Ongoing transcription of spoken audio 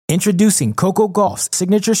Introducing Coco Gauff's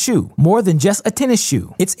signature shoe, more than just a tennis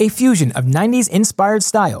shoe. It's a fusion of 90s-inspired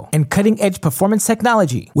style and cutting-edge performance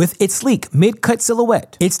technology. With its sleek mid-cut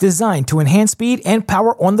silhouette, it's designed to enhance speed and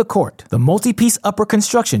power on the court. The multi-piece upper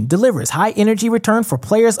construction delivers high-energy return for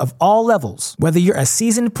players of all levels. Whether you're a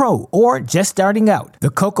seasoned pro or just starting out, the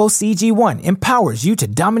Coco CG1 empowers you to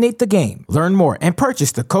dominate the game. Learn more and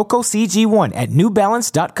purchase the Coco CG1 at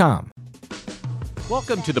newbalance.com.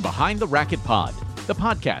 Welcome to the Behind the Racket Pod, the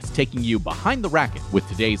podcast taking you behind the racket with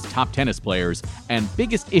today's top tennis players and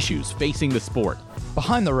biggest issues facing the sport.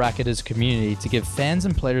 Behind the Racket is a community to give fans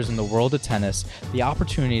and players in the world of tennis the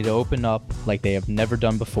opportunity to open up like they have never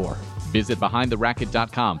done before. Visit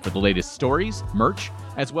BehindTheRacket.com for the latest stories, merch,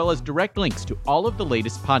 as well as direct links to all of the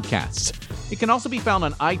latest podcasts. It can also be found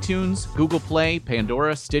on iTunes, Google Play,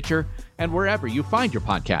 Pandora, Stitcher, and wherever you find your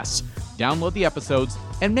podcasts. Download the episodes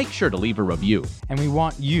and make sure to leave a review. And we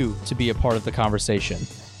want you to be a part of the conversation.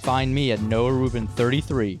 Find me at Noah Rubin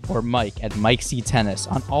 33 or Mike at Mike C Tennis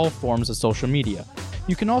on all forms of social media.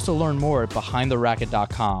 You can also learn more at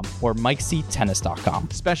BehindTheRacket.com or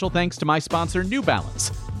MikeCTennis.com. Special thanks to my sponsor, New Balance.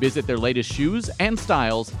 Visit their latest shoes and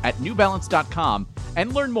styles at NewBalance.com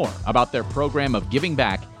and learn more about their program of giving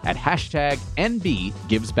back at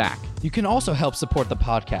 #NBGivesBack. You can also help support the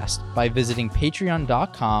podcast by visiting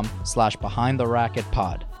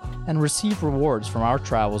patreon.com/BehindTheRacketPod and receive rewards from our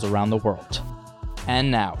travels around the world. And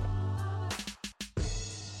now,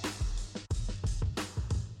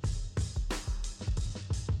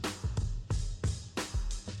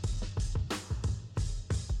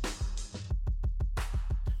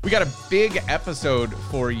 we got a big episode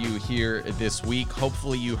for you here this week.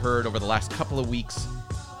 Hopefully you heard over the last couple of weeks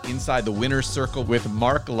Inside the Winner's Circle with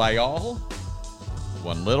Mark Lyall,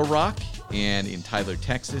 won Little Rock, and in Tyler,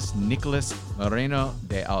 Texas, Nicholas Moreno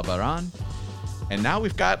de Albaran. And now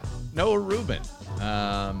we've got Noah Rubin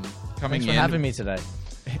coming thanks for in. having me today.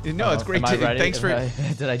 No, it's great. Thanks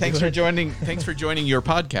for joining. Thanks for joining your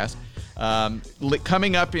podcast.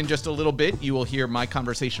 Coming up in just a little bit, you will hear my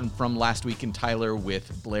conversation from last week in Tyler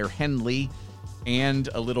with Blair Henley, and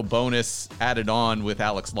a little bonus added on with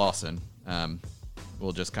Alex Lawson.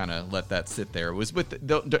 We'll just kind of let that sit there. It was with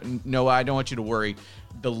no, I don't want you to worry.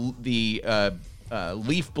 The leaf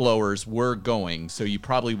blowers were going, so you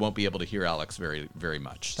probably won't be able to hear Alex very, very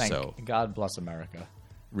much. Thank God bless America.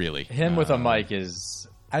 Really, him with a mic is.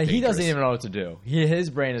 He doesn't even know what to do. His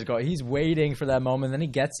brain is going. He's waiting for that moment, then he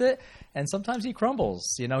gets it, and sometimes he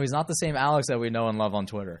crumbles. You know, he's not the same Alex that we know and love on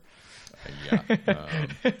Twitter.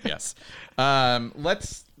 Yes.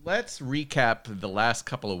 Let's recap the last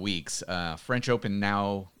couple of weeks. French Open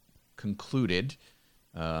now concluded.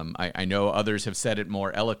 I know others have said it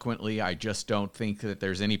more eloquently. I just don't think that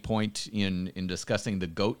there's any point in discussing the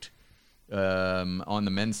GOAT on the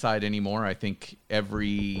men's side anymore. I think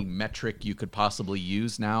every metric you could possibly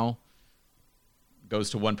use now goes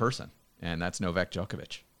to one person, and that's Novak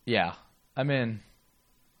Djokovic. Yeah. I mean,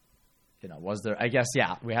 was there, I guess,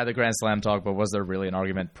 we had the Grand Slam talk, but was there really an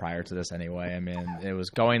argument prior to this anyway? I mean, it was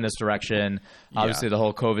going this direction. Obviously, the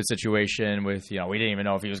whole COVID situation with, we didn't even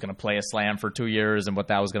know if he was going to play a slam for 2 years and what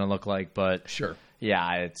that was going to look like. But sure. Yeah,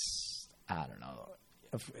 I don't know.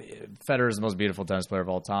 Federer is the most beautiful tennis player of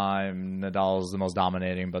all time. Nadal is the most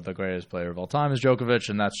dominating, but the greatest player of all time is Djokovic,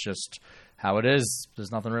 and that's just how it is.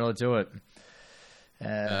 There's nothing really to it.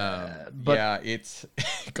 It's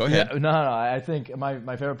go ahead. Yeah, no, I think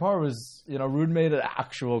my favorite part was, Ruud made an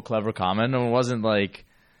actual clever comment, and it wasn't like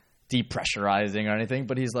depressurizing or anything,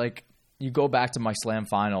 but he's like, you go back to my slam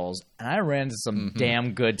finals, and I ran into some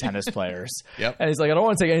damn good tennis players. Yep. And he's like, I don't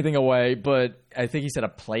want to take anything away, but I think he said a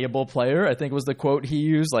playable player, I think was the quote he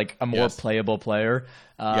used, like a more playable player.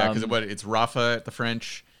 Because it's Rafa at the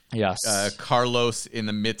French. Yes. Carlos in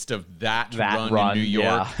the midst of that run in New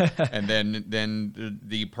York. And then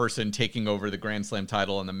the person taking over the Grand Slam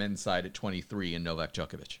title on the men's side at 23 in Novak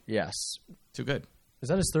Djokovic. Yes. Too good. Is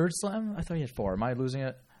that his third slam? I thought he had 4. Am I losing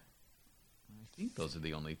it? I think those are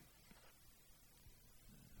the only...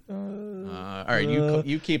 all right,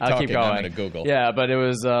 you keep talking. I'll keep going. I'm going to Google. Yeah, but it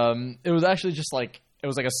was actually just like, it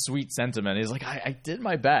was like a sweet sentiment. He's like, I did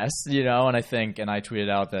my best, and I tweeted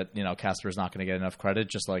out that, Casper's not going to get enough credit,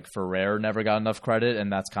 just like Ferrer never got enough credit,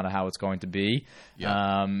 and that's kind of how it's going to be.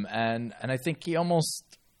 Yeah. And I think he's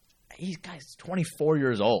 24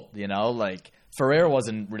 years old, like Ferrer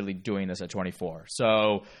wasn't really doing this at 24.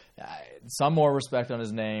 So some more respect on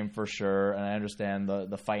his name for sure. And I understand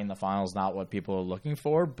the fight in the final is not what people are looking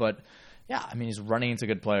for, but yeah, I mean, he's running into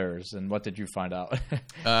good players. And what did you find out?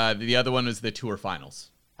 The other one was the Tour Finals.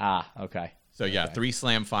 Okay. So yeah, 3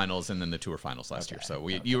 slam finals and then the tour finals last year. So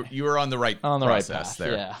you were on the right process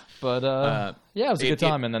there. Yeah, but it was a good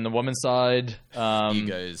time. And then the women's side,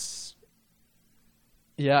 Iga's.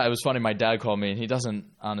 Yeah, it was funny. My dad called me, and he doesn't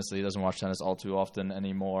watch tennis all too often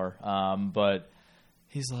anymore. But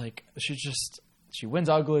he's like, she wins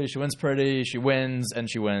ugly, she wins pretty, she wins,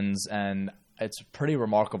 and it's pretty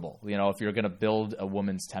remarkable. You know, if you're going to build a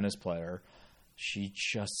women's tennis player, she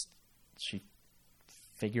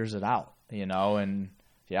figures it out, you know, and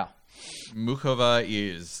yeah. Muchova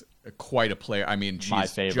is quite a player. I mean, she's my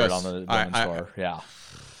favorite on the women's tour. Yeah.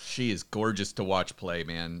 She is gorgeous to watch play,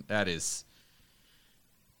 man. That is,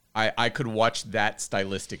 I could watch that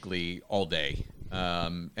stylistically all day.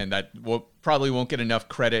 And that probably won't get enough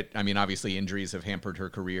credit. I mean, obviously injuries have hampered her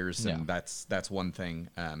careers, and that's one thing.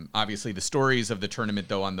 Obviously, the stories of the tournament,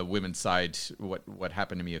 though, on the women's side, what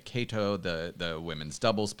happened to Mia Kato, the women's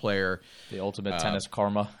doubles player, the ultimate tennis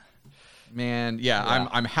karma. Man, yeah.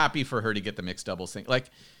 I'm happy for her to get the mixed doubles thing. Like,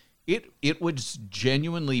 it was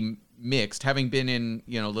genuinely mixed. Having been in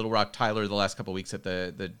Little Rock, Tyler, the last couple of weeks at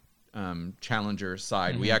the challenger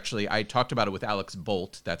side. Mm-hmm. I talked about it with Alex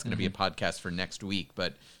Bolt. That's going to be a podcast for next week.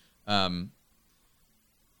 But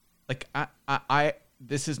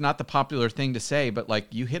this is not the popular thing to say, but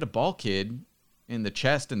like, you hit a ball kid in the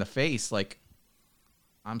chest, in the face, like,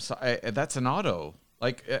 I'm sorry, that's an auto.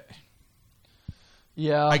 Like,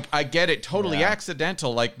 yeah, I get it, totally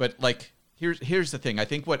accidental. Like, but like, here's the thing. I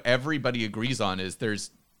think what everybody agrees on is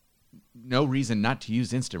there's no reason not to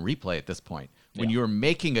use instant replay at this point. When you're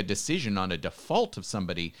making a decision on a default of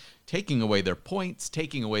somebody, taking away their points,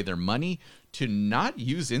 taking away their money, to not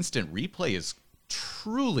use instant replay is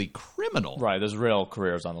truly criminal. Right, there's real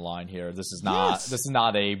careers on the line here. This is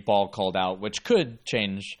not a ball called out, which could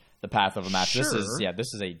change the path of a match. Sure. This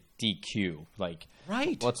is a DQ. Like,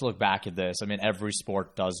 right. Let's look back at this. I mean, every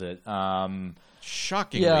sport does it.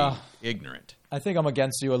 Shockingly ignorant. I think I'm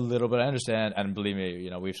against you a little bit. I understand, and believe me,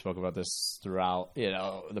 we've spoken about this throughout,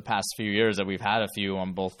 the past few years that we've had a few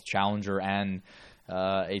on both Challenger and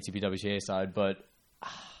ATP WTA side. But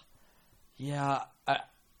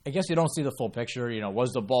I guess you don't see the full picture.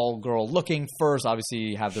 Was the ball girl looking first? Obviously,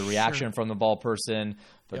 you have the reaction from the ball person,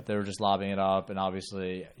 but they were just lobbing it up. And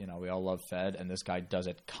obviously, we all love Fed, and this guy does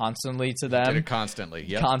it constantly to them. Did it constantly,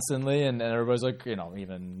 constantly, and everybody's like,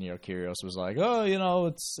 even Kyrgios was like,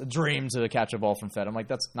 it's a dream to catch a ball from Fed. I'm like,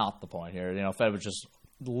 that's not the point here. Fed was just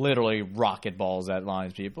literally rocket balls at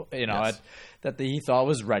lines people. That he thought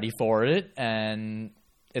was ready for it, and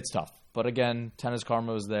it's tough. But again, tennis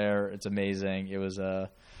karma was there. It's amazing. It was a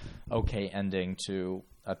okay ending to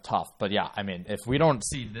a tough. But yeah, I mean, if we don't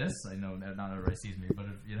see this, I know not everybody sees me, but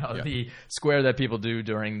if the square that people do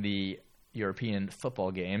during the European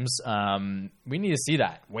football games, we need to see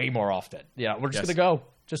that way more often. Yeah, we're just going to go.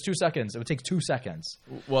 Just 2 seconds. It would take 2 seconds.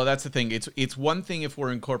 Well, that's the thing. It's one thing if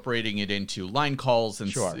we're incorporating it into line calls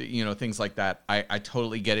and things like that. I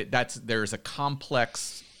totally get it. There's a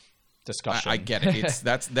complex discussion. I get it.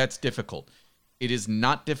 That's difficult. It is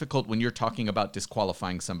not difficult when you're talking about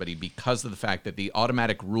disqualifying somebody because of the fact that the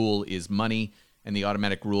automatic rule is money, and the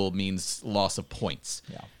automatic rule means loss of points.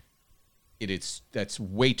 Yeah, that's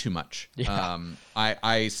way too much. Yeah.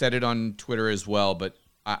 I said it on Twitter as well, but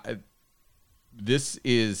this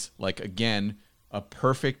is, like, again, a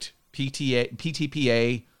perfect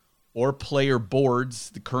PTPA or player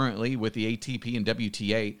boards currently with the ATP and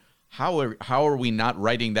WTA. How are we not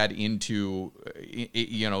writing that into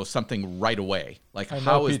something right away? Like,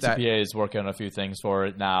 how is that? PTPA is working on a few things for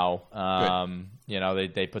it now.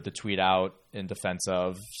 They put the tweet out in defense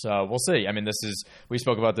of. So we'll see. I mean, we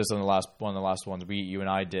spoke about this on one of the last ones you and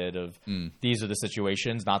I did of these are the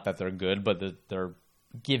situations. Not that they're good, but they're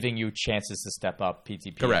giving you chances to step up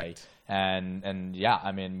PTPA. Correct. And yeah,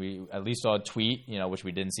 I mean, we at least saw a tweet, which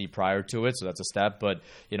we didn't see prior to it, so that's a step. But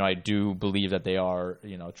I do believe that they are,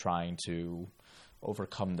 trying to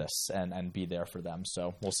overcome this and be there for them.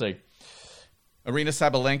 So we'll see. Aryna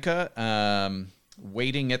Sabalenka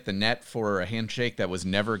waiting at the net for a handshake that was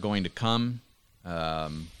never going to come.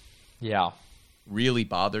 Really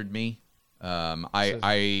bothered me.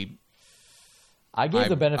 I gave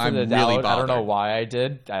the benefit of the doubt. Really I don't know why I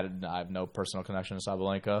did. I have no personal connection to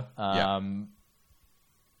Sabalenka.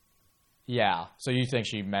 So you think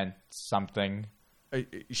she meant something?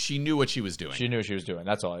 She knew what she was doing. She knew what she was doing.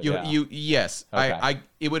 That's all. Yes. Okay.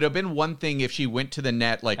 It would have been one thing if she went to the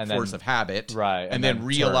net like force of habit, right, and then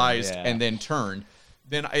realized and then turned.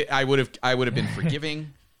 Then I would have been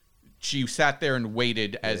forgiving. She sat there and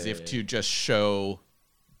waited as if to just show.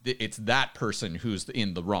 It's that person who's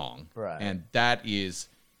in the wrong. Right. And that is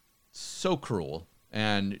so cruel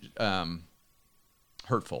and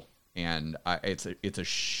hurtful. And it's a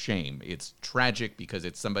shame. It's tragic because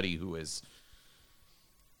it's somebody who is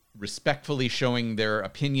respectfully showing their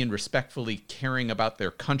opinion, respectfully caring about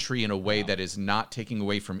their country in a way that is not taking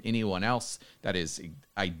away from anyone else. That is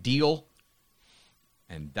ideal.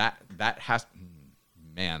 And that has,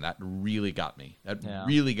 man, that really got me. That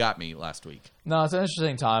really got me last week. No, it's an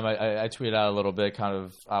interesting time. I tweeted out a little bit, kind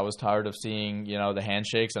of, I was tired of seeing, the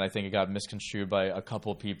handshakes, and I think it got misconstrued by a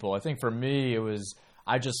couple of people. I think for me,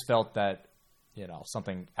 I just felt that,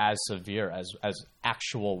 something as severe as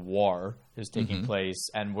actual war is taking place,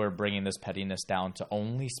 and we're bringing this pettiness down to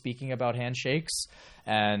only speaking about handshakes.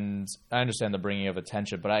 And I understand the bringing of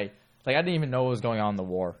attention, but I didn't even know what was going on in the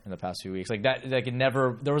war in the past few weeks.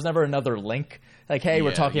 There was never another link.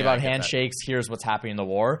 We're talking about handshakes. Here's what's happening in the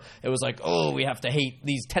war. It was like, oh, we have to hate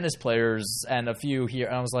these tennis players and a few here.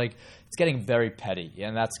 And I was like, it's getting very petty.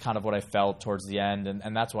 And that's kind of what I felt towards the end.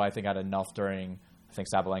 And that's why I think I had enough during, I think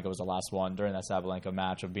Sabalenka was the last one, during that Sabalenka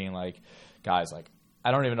match, of being like, guys,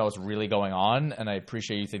 I don't even know what's really going on. And I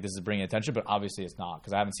appreciate you think this is bringing attention, but obviously it's not,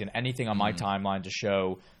 because I haven't seen anything on my timeline to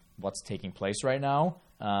show what's taking place right now.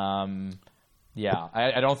 I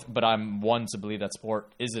don't, but I'm one to believe that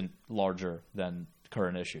sport isn't larger than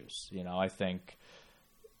current issues. I think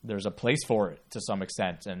there's a place for it to some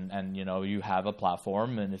extent, and you have a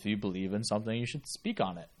platform, and if you believe in something, you should speak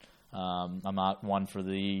on it. I'm not one for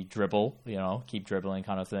the dribble, keep dribbling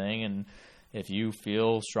kind of thing. And if you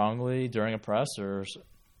feel strongly during a press, or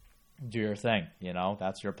do your thing,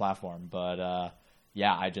 that's your platform. But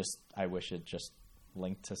I wish it just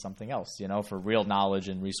linked to something else, for real knowledge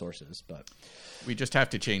and resources. But we just have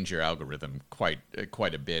to change your algorithm quite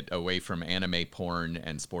a bit away from anime porn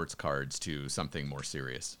and sports cards to something more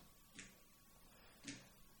serious.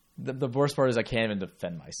 The worst part is I can't even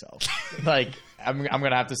defend myself. I'm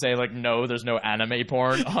gonna have to say no, there's no anime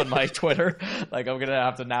porn on my Twitter. I'm gonna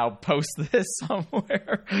have to now post this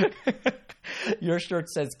somewhere. Your shirt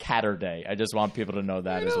says Catter Day. I just want people to know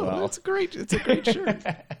that as well. It's great. It's a great shirt.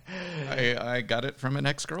 I got it from an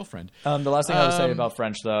ex-girlfriend. The last thing I would say about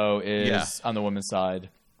French, though, is on the women's side,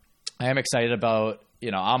 I am excited about,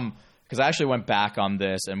 because I actually went back on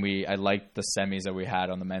this, and I liked the semis that we had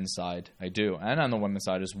on the men's side. I do. And on the women's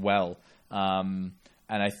side as well. And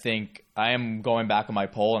I think I am going back on my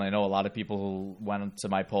poll, and I know a lot of people who went to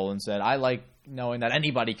my poll and said, I like knowing that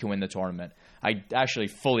anybody can win the tournament. I actually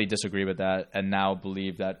fully disagree with that, and now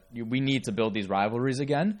believe that we need to build these rivalries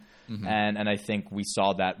again. And I think we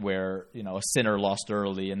saw that where, a Sinner lost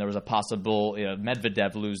early, and there was a possible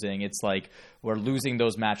Medvedev losing. It's like we're losing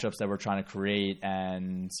those matchups that we're trying to create,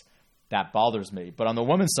 and that bothers me. But on the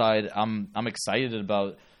women's side, I'm excited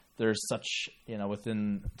about, there's such,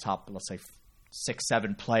 within top, let's say 6,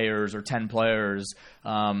 7 players or 10 players,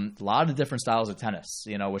 a lot of different styles of tennis,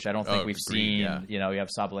 which I don't think we've seen. Yeah. You have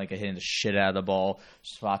Sabalenka hitting the shit out of the ball,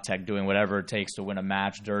 Swiatek doing whatever it takes to win a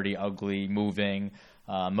match, dirty, ugly, moving.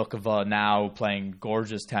 Mukova now playing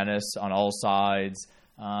gorgeous tennis on all sides.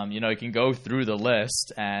 You can go through the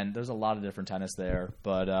list, and there's a lot of different tennis there.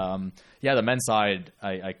 But the men's side,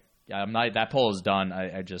 I'm not. That poll is done.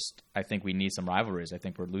 I think we need some rivalries. I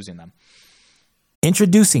think we're losing them.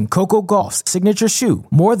 Introducing Coco Gauff's signature shoe.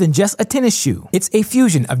 More than just a tennis shoe, it's a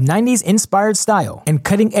fusion of 90s inspired style and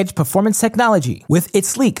cutting-edge performance technology. With its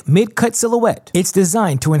sleek mid-cut silhouette, it's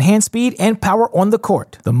designed to enhance speed and power on the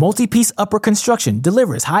court. The multi-piece upper construction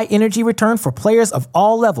delivers high-energy return for players of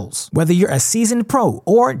all levels. Whether you're a seasoned pro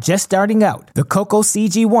or just starting out, the Coco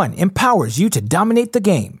CG1 empowers you to dominate the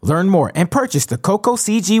game. Learn more and purchase the Coco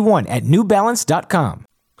CG1 at newbalance.com.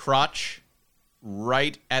 Crotch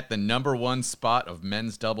right at the number 1 spot of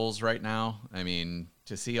men's doubles right now. I mean,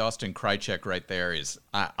 to see Austin Krajicek right there is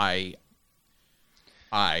I'm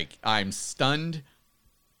stunned.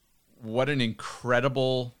 What an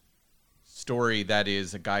incredible story that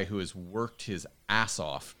is. A guy who has worked his ass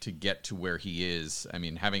off to get to where he is. I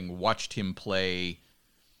mean, having watched him play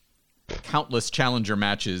countless challenger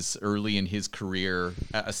matches early in his career,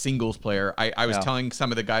 a singles player. I was telling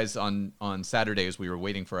some of the guys on Saturday as we were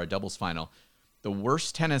waiting for our doubles final, the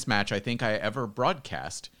worst tennis match I think I ever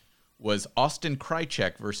broadcast was Austin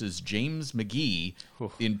Krajicek versus James McGee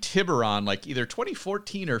in Tiburon, either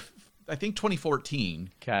 2014 or I think 2014.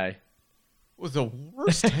 Okay. Was the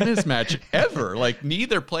worst tennis match ever.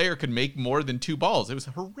 Neither player could make more than 2 balls. It was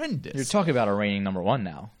horrendous. You're talking about a reigning number 1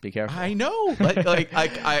 now. Be careful. I know. And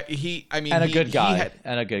a good guy.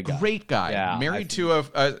 Great guy. Yeah, married to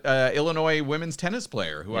a Illinois women's tennis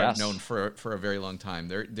player who I've known for a very long time.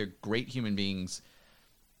 They're great human beings.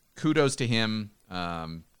 Kudos to him.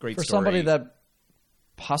 Great for story. Somebody that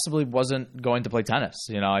possibly wasn't going to play tennis.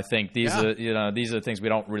 I think these are the things we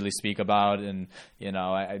don't really speak about, and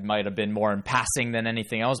it might have been more in passing than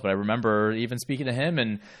anything else. But I remember even speaking to him,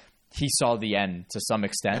 and he saw the end to some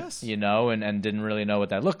extent, yes. And didn't really know what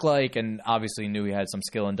that looked like, and obviously knew he had some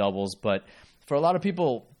skill in doubles. But for a lot of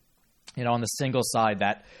people, on the single side,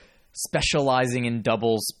 that specializing in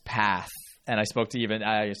doubles path. And I spoke to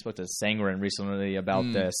Sangren recently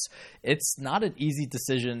about this. It's not an easy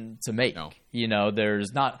decision to make. No.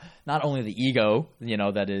 There's not only the ego,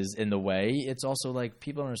 that is in the way. It's also like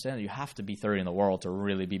people understand that you have to be 30 in the world to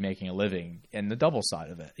really be making a living in the double side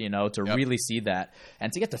of it, to really see that.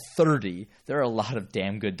 And to get to 30, there are a lot of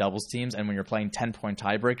damn good doubles teams. And when you're playing 10-point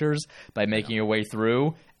tiebreakers by making your way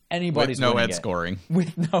through, anybody's with no winning head scoring.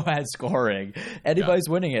 With no head scoring. Anybody's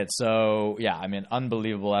winning it. So,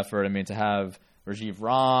 unbelievable effort. To have Rajiv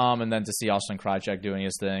Ram and then to see Austin Krajicek doing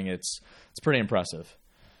his thing, it's pretty impressive.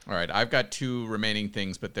 All right. I've got 2 remaining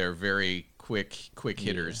things, but they're very quick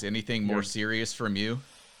hitters. Anything more serious from you?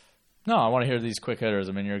 No, I want to hear these quick hitters.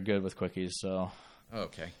 You're good with quickies, so.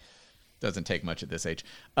 Okay. Doesn't take much at this age.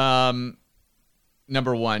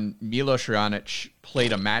 Number 1, Milos Raonic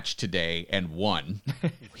played a match today and won.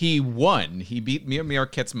 He won. He beat Miomir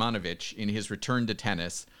Kecmanovic in his return to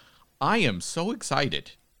tennis. I am so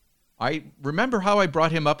excited. I remember how I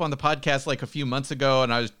brought him up on the podcast like a few months ago,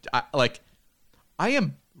 and I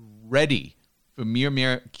am ready for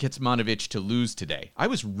Miomir Kecmanovic to lose today. I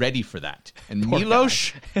was ready for that. And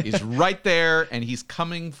Milos is right there, and he's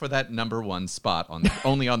coming for that number 1 spot,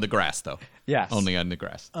 only on the grass, though. Yes. Only on the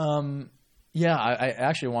grass. Yeah, I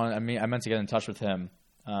actually I meant to get in touch with him.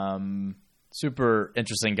 Super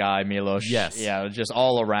interesting guy, Milos. Yes. Yeah, just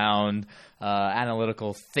all around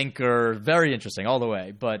analytical thinker. Very interesting all the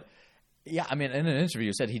way. But yeah, in an interview,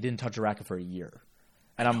 you said he didn't touch a racket for a year.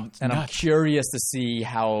 And I'm curious to see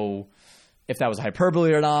if that was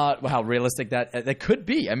hyperbole or not, how realistic that could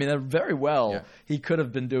be. Very well, he could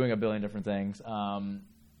have been doing a billion different things.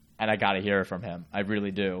 And I got to hear it from him. I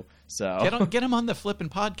really do. So get him on the flipping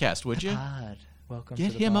podcast, would you? Pod. Welcome.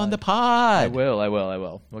 Get to the him pod. on the pod. I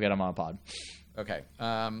will. We'll get him on a pod. Okay.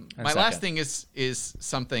 My last thing is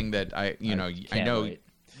something that I know. Wait.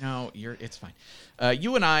 No, it's fine.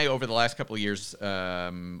 You and I, over the last couple of years,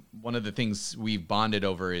 one of the things we've bonded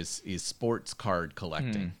over is sports card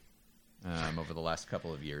collecting. Over the last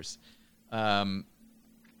couple of years.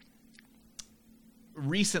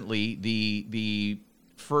 Recently, the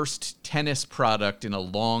first tennis product in a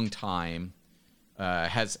long time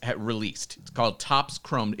has released. It's called Topps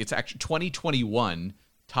Chrome. It's actually 2021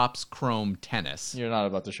 Topps Chrome Tennis. You're not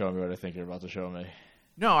about to show me what I think you're about to show me.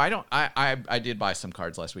 No, I don't. I did buy some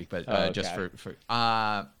cards last week, but just for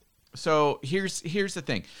so here's the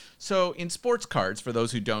thing. So in sports cards, for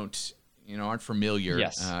those who aren't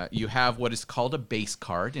familiar, you have what is called a base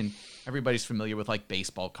card, and everybody's familiar with like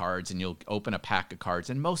baseball cards, and you'll open a pack of cards,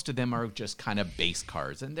 and most of them are just kind of base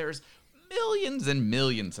cards, and there's millions and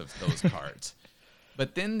millions of those cards.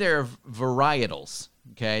 But then there are varietals,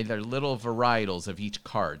 okay? They're little varietals of each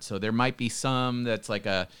card. So there might be some that's like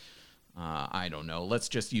I don't know, let's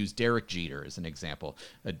just use Derek Jeter as an example.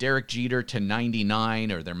 A Derek Jeter to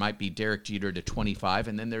 99, or there might be Derek Jeter to 25,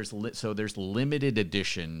 and then there's limited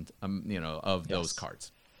edition, of those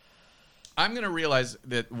cards. I'm going to realize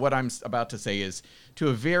that what I'm about to say is to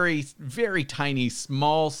a very, very tiny,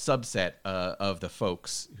 small subset of the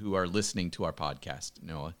folks who are listening to our podcast,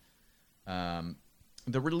 Noah.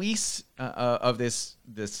 The release of this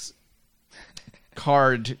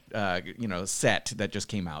card, set that just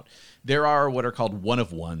came out. There are what are called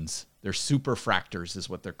one-of-ones. They're superfractors is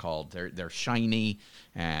what they're called. They're shiny,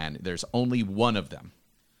 and there's only one of them.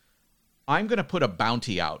 I'm going to put a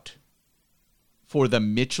bounty out for the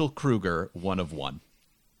Mitchell Kruger one-of-one.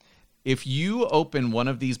 If you open one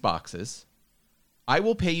of these boxes, I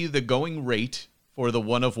will pay you the going rate for the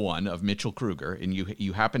one-of-one of Mitchell Kruger, and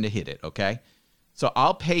you happen to hit it, okay? So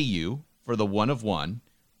I'll pay you for the one-of-one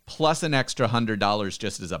plus an extra $100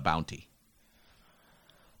 just as a bounty.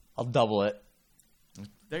 I'll double it.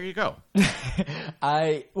 There you go.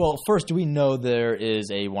 First, do we know there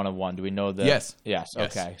is a one-of-one? Do we know that? Yes.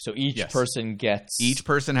 Okay. So each person gets. Each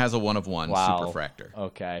person has a one-of-one superfractor.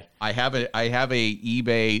 Okay. I have a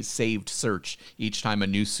eBay saved search each time a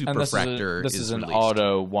new superfractor is released. This is an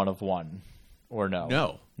auto one-of-one, or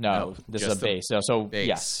no? No. This is a base. So base.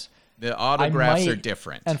 Yes. The autographs are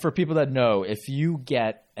different. And for people that know, if you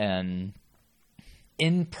get an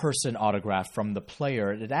in-person autograph from the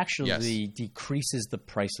player, it actually decreases the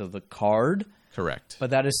price of the card. Correct. But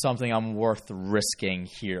that is something I'm worth risking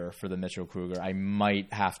here for the Mitchell Kruger. I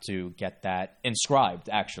might have to get that inscribed,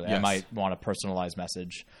 actually. Yes. I might want a personalized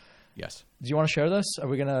message. Yes. Do you want to share this? Are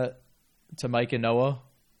we gonna to Mike and Noah?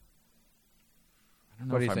 I don't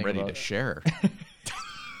know if I'm ready to share.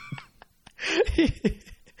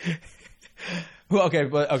 Well,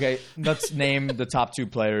 okay. Let's name the top 2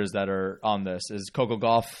 players that are on this. Is Coco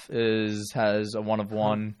Gauff has a 1 of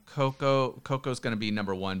 1. Coco's going to be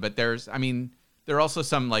number 1, but there are also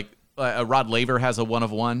some like Rod Laver has a 1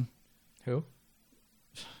 of 1. Who?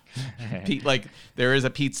 Pete, there is a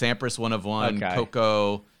Pete Sampras 1 of 1. Okay.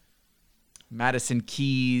 Coco, Madison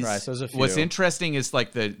Keys. Right, so there's a few. What's interesting is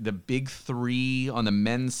like the big 3 on the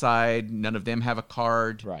men's side. None of them have a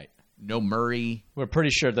card. Right. No Murray. We're pretty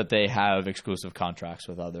sure that they have exclusive contracts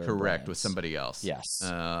with other brands. With somebody else. Yes.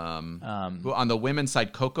 On the women's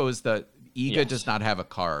side, Coco is Iga does not have a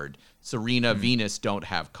card. Serena, Venus don't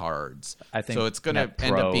have cards. I think so. It's going to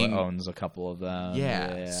end up being owns a couple of them.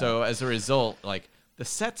 Yeah. So as a result, the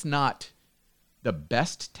set's not the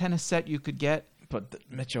best tennis set you could get. But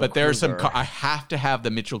there's some. I have to have the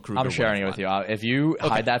Mitchell Kruger. I'm sharing it with you. If you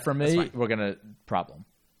hide that from me, we're gonna problem.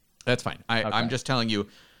 That's fine. I'm just telling you.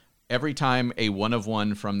 Every time a 1 of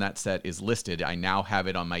 1 from that set is listed, I now have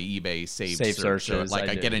it on my eBay saved searches. So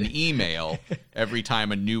I get an email every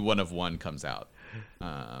time a new 1 of 1 comes out.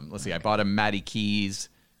 Let's see. I bought a Matty Keys.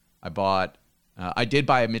 I did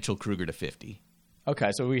buy a Mitchell Kruger to 50.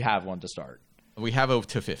 Okay, so we have one to start. We have a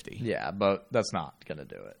to 50. Yeah, but that's not gonna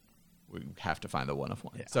do it. We have to find the 1 of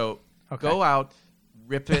 1. Yeah. So go out,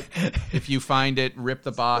 rip it. If you find it, rip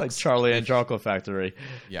the box. Like Charlie and Chocolate Factory.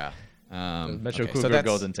 Yeah. Mitchell Kruger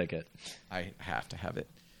golden ticket. I have to have it.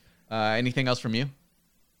 Anything else from you?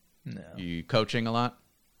 No. You coaching a lot?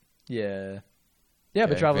 Yeah. Yeah,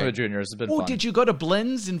 but traveling with juniors has been fun. Oh, did you go to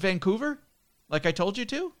Blends in Vancouver? Like I told you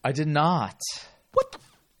to? I did not. What the?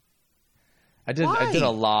 I did a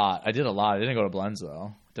lot. I didn't go to Blends,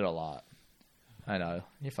 though. I did a lot. I know.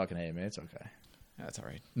 You fucking hate me. It's okay. That's all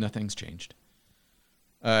right. Nothing's changed.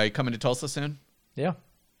 You coming to Tulsa soon? Yeah.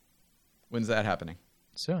 When's that happening?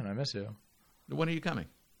 Soon. I miss you. When are you coming?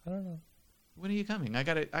 I don't know. When are you coming? I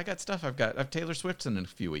got stuff. I have Taylor Swift's in a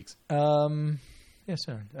few weeks. Yeah,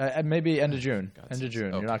 soon. Maybe end of June. End of June.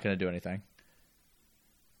 Okay. You're not going to do anything.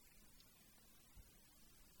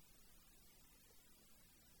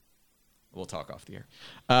 We'll talk off the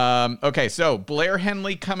air. Okay, so Blair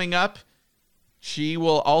Henley coming up. She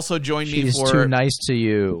will also join me for. She's too nice to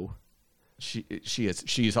you. She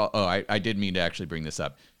is. I did mean to actually bring this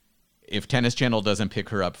up. If Tennis Channel doesn't pick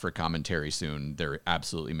her up for commentary soon, they're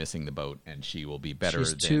absolutely missing the boat, and she will be better.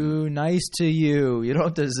 She's too nice to you. You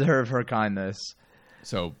don't deserve her kindness.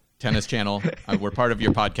 So Tennis Channel, we're part of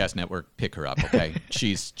your podcast network. Pick her up, okay?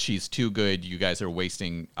 She's too good. You guys are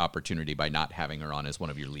wasting opportunity by not having her on as one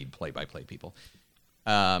of your lead play-by-play people.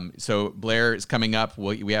 So Blair is coming up.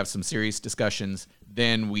 We have some serious discussions.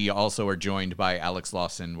 Then we also are joined by Alex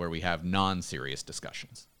Lawson, where we have non-serious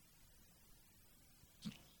discussions.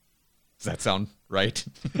 Does that sound right?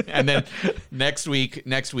 And then next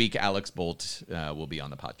week, Alex Bolt will be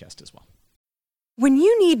on the podcast as well. When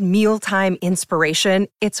you need mealtime inspiration,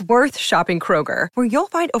 it's worth shopping Kroger, where you'll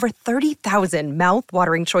find over 30,000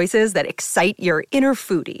 mouth-watering choices that excite your inner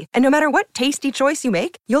foodie. And no matter what tasty choice you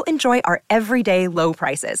make, you'll enjoy our everyday low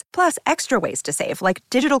prices, plus extra ways to save, like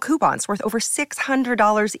digital coupons worth over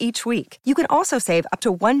 $600 each week. You can also save up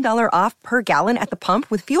to $1 off per gallon at the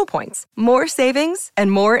pump with fuel points. More savings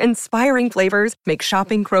and more inspiring flavors make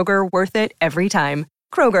shopping Kroger worth it every time.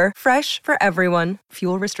 Kroger, fresh for everyone.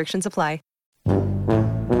 Fuel restrictions apply.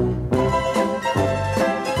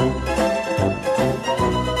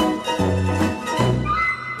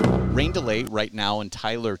 Rain delay right now in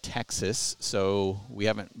Tyler, Texas, so we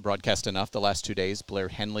haven't broadcast enough the last 2 days. Blair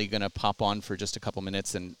Henley going to pop on for just a couple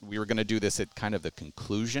minutes, and we were going to do this at kind of the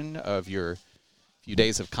conclusion of your few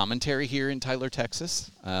days of commentary here in Tyler,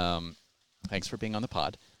 Texas. Thanks for being on the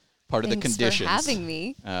pod. Part of the conditions. Thanks for having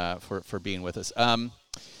me. For being with us.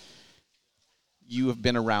 You have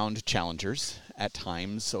been around challengers at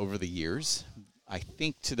times over the years. I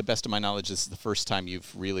think, to the best of my knowledge, this is the first time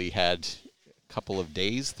you've really had a couple of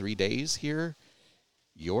days, 3 days here.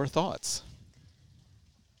 Your thoughts?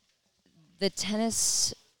 The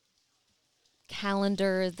tennis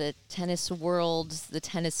calendar, the tennis world, the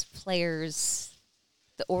tennis players,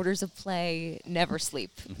 the orders of play never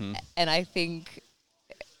sleep. Mm-hmm. And I think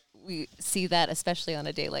we see that especially on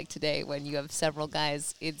a day like today when you have several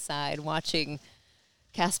guys inside watching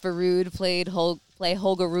Casper Ruud play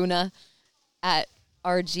Holger Rune at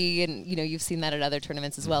RG, and you've seen that at other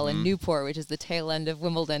tournaments as well. In Newport, which is the tail end of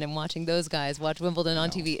Wimbledon, and watching those guys watch Wimbledon on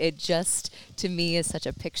TV, it just, to me, is such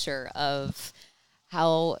a picture of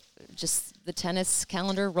how just the tennis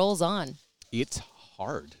calendar rolls on. It's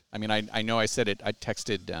hard. I mean, I know I said it. I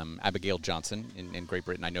texted Abigail Johnson in Great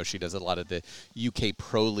Britain. I know she does a lot of the UK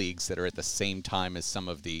pro leagues that are at the same time as some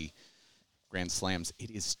of the Grand Slams.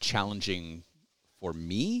 It is challenging for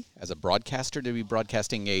me as a broadcaster to be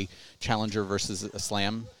broadcasting a challenger versus a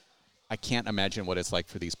slam. I can't imagine what it's like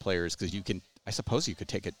for these players, because I suppose you could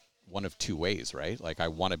take it one of two ways, right? Like, I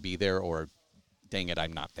want to be there, or dang it,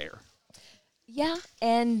 I'm not there. Yeah,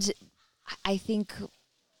 and I think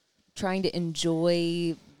trying to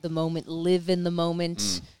enjoy the moment, live in the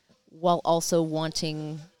moment, while also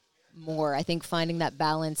wanting more. I think finding that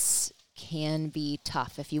balance can be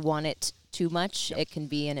tough. If you want it too much, it can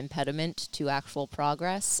be an impediment to actual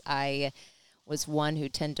progress. I was one who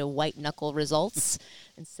tend to white-knuckle results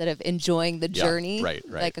instead of enjoying the journey, right.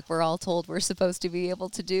 like we're all told we're supposed to be able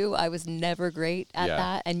to do. I was never great at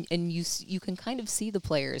that, and you can kind of see the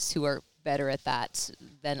players who are better at that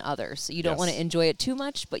than others. So you don't want to enjoy it too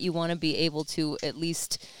much, but you want to be able to at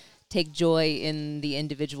least take joy in the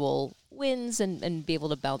individual wins and be able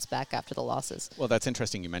to bounce back after the losses. Well, that's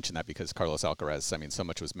interesting you mentioned that, because Carlos Alcaraz, I mean, so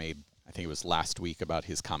much was made, I think it was last week, about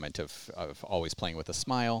his comment of always playing with a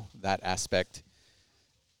smile, that aspect.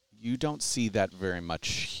 You don't see that very much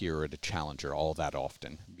here at a challenger all that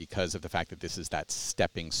often, because of the fact that this is that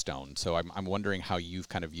stepping stone. So I'm wondering how you've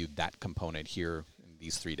kind of viewed that component here in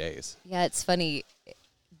these 3 days. Yeah, it's funny.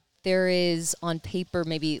 There is, on paper,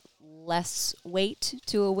 maybe less weight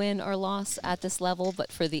to a win or loss at this level,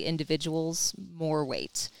 but for the individuals, more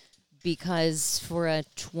weight. Because for a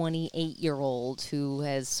 28-year-old who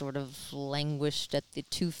has sort of languished at the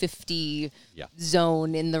 250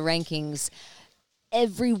 zone in the rankings,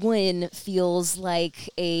 every win feels like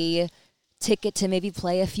a ticket to maybe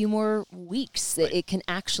play a few more weeks. Right. It can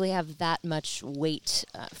actually have that much weight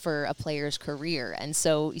for a player's career. And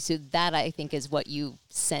so that, I think, is what you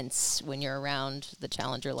sense when you're around the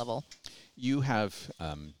challenger level. You have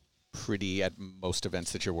at most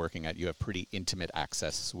events that you're working at, you have pretty intimate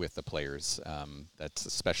access with the players. That's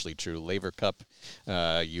especially true. Laver Cup,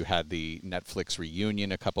 you had the Netflix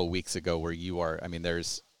reunion a couple weeks ago where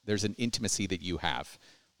there's an intimacy that you have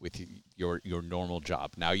with your normal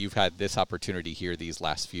job. Now you've had this opportunity here these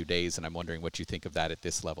last few days, and I'm wondering what you think of that at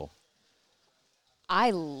this level. I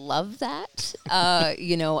love that.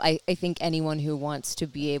 I think anyone who wants to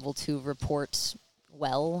be able to report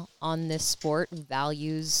well on this sport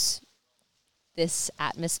values this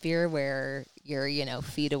atmosphere where you're,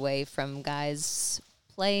 feet away from guys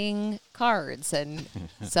playing cards and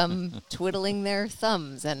some twiddling their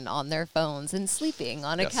thumbs and on their phones and sleeping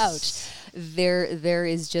on a couch. There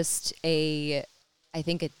is just I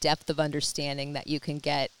think a depth of understanding that you can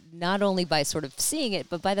get not only by sort of seeing it,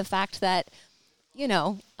 but by the fact that,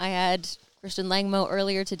 I had Christian Langmo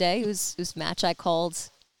earlier today, whose match I called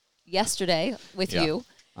yesterday with you.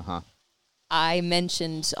 Uh-huh. I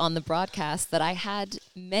mentioned on the broadcast that I had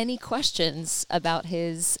many questions about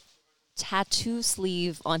his tattoo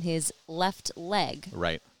sleeve on his left leg.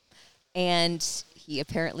 Right. And he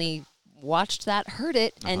apparently watched that, heard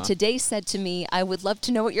it, and today said to me, I would love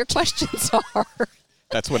to know what your questions are.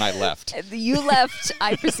 That's when I left. You left.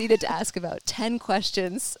 I proceeded to ask about 10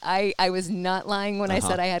 questions. I was not lying when I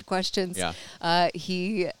said I had questions. Yeah.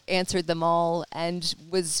 He answered them all and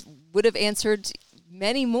would have answered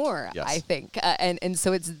many more, I think. And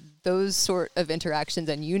so it's those sort of interactions,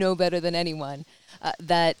 and better than anyone,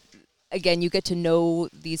 that, again, you get to know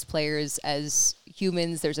these players as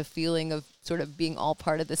humans. There's a feeling of sort of being all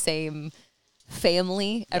part of the same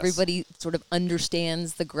family. Yes. Everybody sort of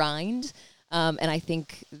understands the grind. And I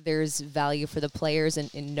think there's value for the players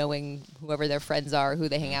in knowing whoever their friends are, who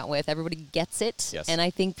they hang out with. Everybody gets it. Yes. And I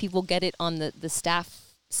think people get it on the staff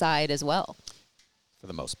side as well. For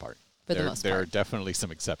the most part. There are definitely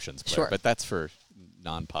some exceptions, Blair, sure. But that's for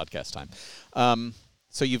non-podcast time.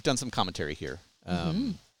 So you've done some commentary here.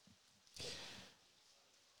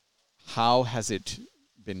 How has it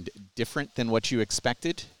been different than what you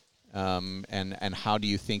expected? And how do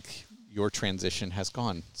you think your transition has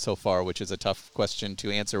gone so far, which is a tough question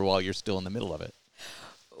to answer while you're still in the middle of it?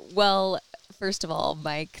 Well, first of all,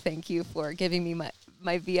 Mike, thank you for giving me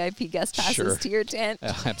my VIP guest passes to your tent.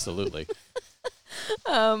 Absolutely.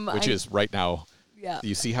 Which is right now. Yeah. Do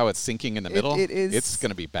you see how it's sinking in the middle? It is. It's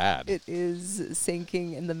going to be bad. It is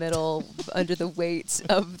sinking in the middle under the weight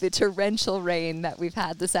of the torrential rain that we've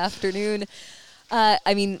had this afternoon. A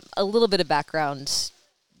little bit of background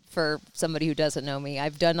for somebody who doesn't know me.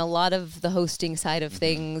 I've done a lot of the hosting side of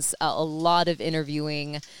things, a lot of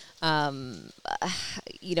interviewing, things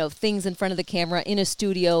in front of the camera, in a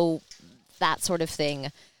studio, that sort of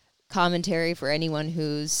thing. Commentary, for anyone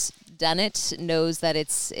who's done it, knows that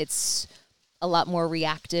it's a lot more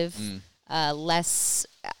reactive, less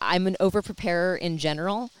I'm an over-preparer in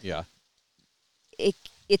general. Yeah.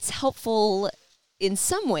 It's helpful in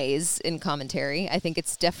some ways in commentary. I think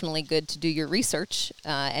it's definitely good to do your research.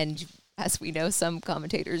 And as we know, some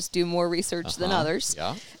commentators do more research than others.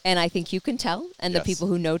 Yeah. And I think you can tell, and Yes. the people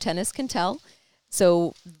who know tennis can tell.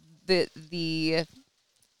 So the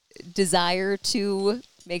desire to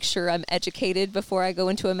make sure I'm educated before I go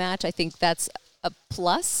into a match, I think that's a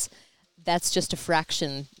plus. That's just a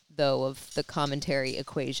fraction, though, of the commentary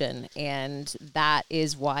equation, and that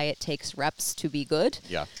is why it takes reps to be good.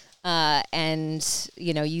 Yeah. And,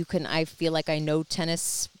 I feel like I know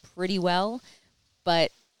tennis pretty well,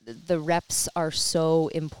 but the reps are so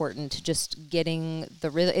important to just getting the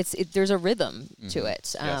rhythm. There's a rhythm to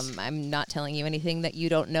it. Yes. I'm not telling you anything that you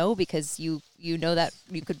don't know, because you know that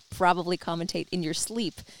you could probably commentate in your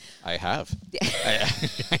sleep. I have.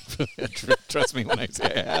 Trust me when I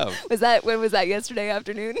say I have. When was that? Yesterday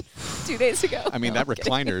afternoon? 2 days ago? I mean, that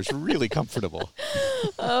recliner is really comfortable.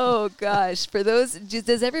 Oh, gosh. For those,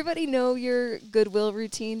 does everybody know your Goodwill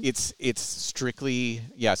routine? It's strictly,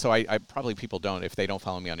 yeah, so I probably people don't if they don't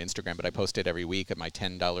follow me on Instagram, but I post it every week at my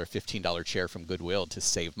 $10, $15 chair from Goodwill to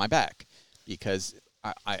save my back, because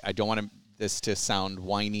I don't want this to sound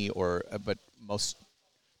whiny but most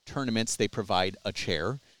tournaments, they provide a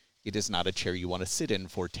chair. It is not a chair you want to sit in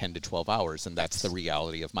for 10 to 12 hours, and that's the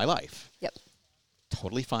reality of my life. Yep.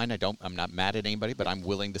 Totally fine. I'm not mad at anybody, but I'm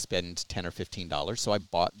willing to spend $10 or $15. So I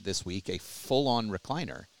bought this week a full-on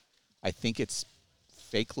recliner. I think it's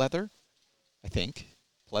fake leather.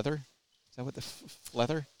 Leather? Is that what the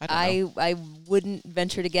leather? I don't know. I wouldn't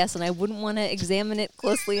venture to guess, and I wouldn't want to examine it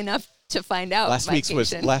closely enough to find out. Last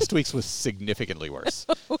week's was significantly worse.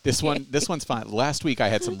 Okay. This one's fine. Last week I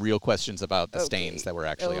had some real questions about the stains that were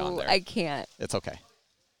actually on there. I can't. It's okay.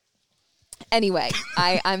 Anyway,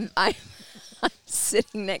 I'm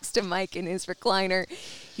sitting next to Mike in his recliner.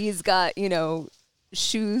 He's got,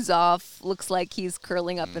 shoes off. Looks like he's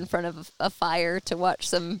curling up in front of a fire to watch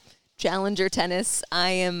some Challenger tennis. I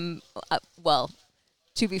am,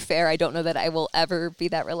 to be fair, I don't know that I will ever be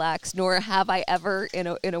that relaxed, nor have I ever in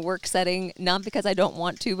a work setting, not because I don't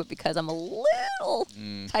want to, but because I'm a little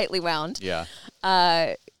tightly wound. Yeah.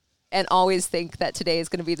 And always think that today is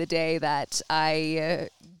going to be the day that I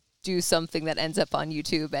do something that ends up on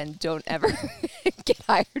YouTube and don't ever get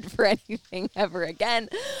hired for anything ever again.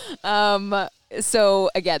 So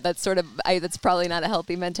again, that's that's probably not a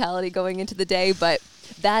healthy mentality going into the day, but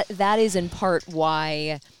that is in part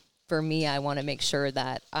why, for me, I want to make sure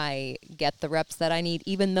that I get the reps that I need,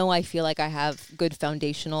 even though I feel like I have good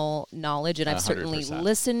foundational knowledge, and I've 100%. Certainly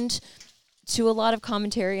listened to a lot of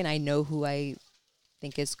commentary, and I know who I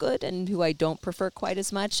think is good and who I don't prefer quite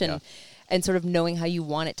as much, and sort of knowing how you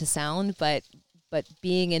want it to sound, but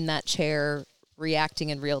being in that chair, reacting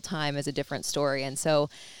in real time is a different story. And so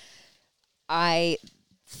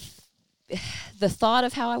the thought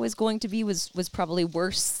of how I was going to be was probably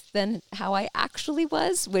worse than how I actually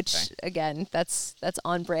was, which again, that's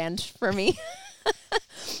on brand for me.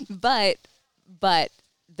 but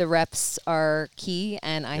the reps are key,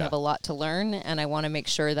 and I have a lot to learn, and I want to make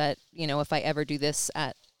sure that, if I ever do this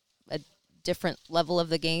at a different level of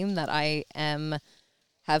the game, that I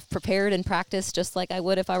have prepared and practiced just like I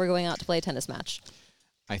would if I were going out to play a tennis match.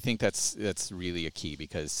 I think that's really a key,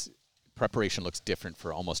 because preparation looks different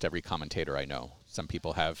for almost every commentator I know. Some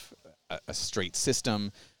people have a straight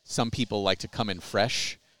system. Some people like to come in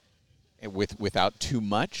fresh without too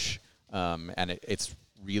much, and it's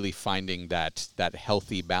really finding that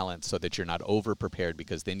healthy balance so that you're not over-prepared,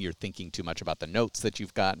 because then you're thinking too much about the notes that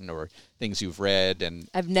you've gotten or things you've read. And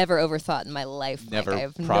I've never overthought in my life. Never, I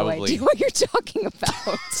have probably. no idea what you're talking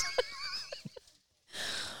about.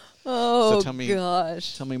 So tell me,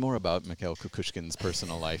 gosh. Tell me more about Mikhail Kukushkin's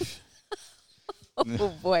personal life.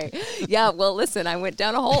 Oh, boy. Yeah, well, listen, I went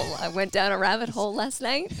down a rabbit hole last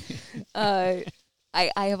night. I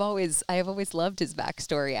have always loved his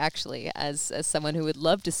backstory, actually, as someone who would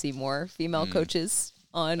love to see more female coaches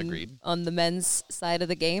on the men's side of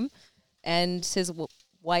the game. And his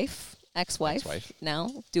ex-wife, now,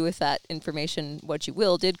 do with that information what you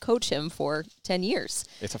will, did coach him for 10 years.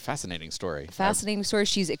 It's a fascinating story.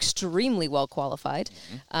 She's extremely well qualified.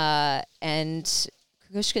 And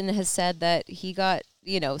Kukushkin has said that he got,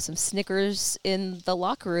 some Snickers in the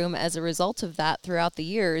locker room as a result of that throughout the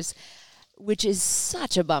years, which is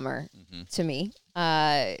such a bummer to me.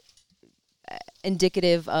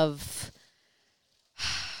 Indicative of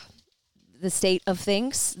the state of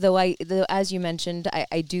things, though as you mentioned,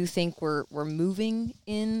 I do think we're moving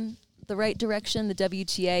in the right direction. The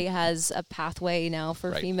WTA has a pathway now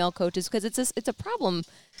for female coaches, because it's a problem.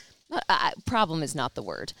 Problem is not the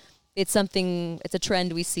word. it's a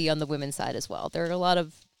trend we see on the women's side as well. There are a lot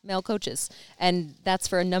of male coaches, and that's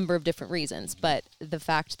for a number of different reasons. But the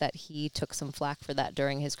fact that he took some flack for that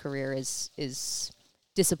during his career is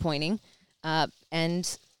disappointing.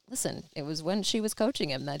 And listen, it was when she was coaching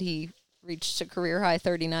him that he reached a career high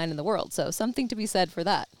 39 in the world. So something to be said for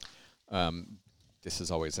that. This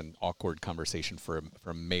is always an awkward conversation for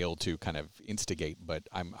a male to kind of instigate, but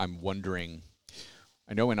I'm wondering.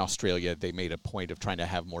 I know in Australia they made a point of trying to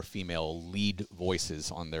have more female lead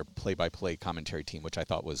voices on their play-by-play commentary team, which I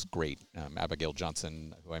thought was great. Abigail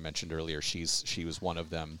Johnson, who I mentioned earlier, she was one of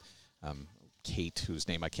them. Kate, whose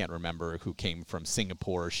name I can't remember, who came from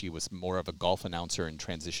Singapore. She was more of a golf announcer and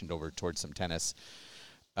transitioned over towards some tennis.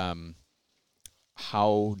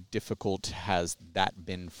 How difficult has that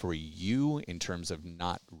been for you in terms of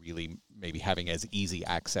not really maybe having as easy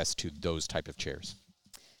access to those type of chairs?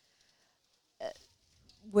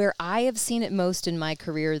 Where I have seen it most in my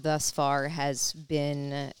career thus far has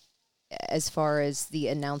been as far as the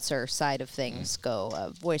announcer side of things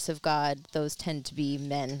go. Voice of God, those tend to be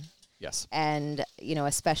men. Yes. And,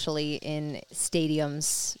 especially in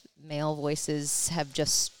stadiums, male voices have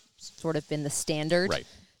just sort of been the standard. Right.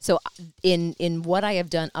 So in what I have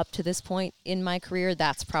done up to this point in my career,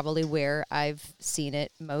 that's probably where I've seen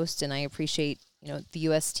it most. And I appreciate, the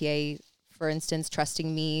USTA, for instance,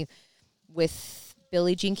 trusting me with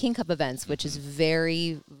Billie Jean King Cup events, which is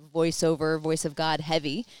very voice of God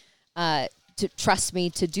heavy, to trust me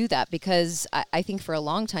to do that, because I think for a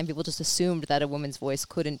long time people just assumed that a woman's voice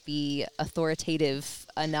couldn't be authoritative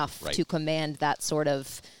enough to command that sort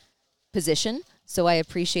of position. So I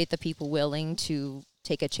appreciate the people willing to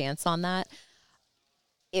take a chance on that.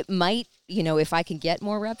 It might, if I can get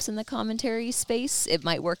more reps in the commentary space, it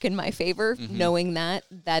might work in my favor, knowing that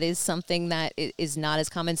is something that is not as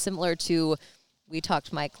common. Similar to, we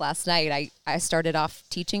talked, Mike, last night. I started off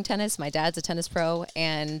teaching tennis. My dad's a tennis pro,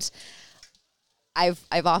 and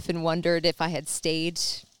I've often wondered if I had stayed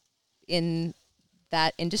in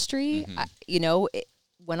that industry.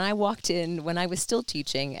 When I walked in, when I was still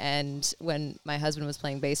teaching and when my husband was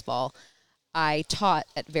playing baseball, I taught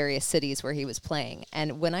at various cities where he was playing.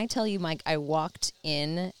 And when I tell you, Mike, I walked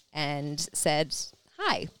in and said,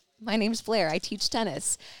 "Hi, my name's Blair. I teach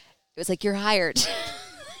tennis." It was like, "You're hired."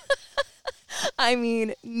 I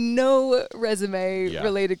mean, no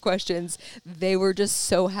resume-related questions. They were just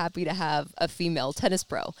so happy to have a female tennis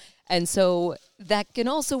pro. And so that can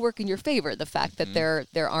also work in your favor, the fact that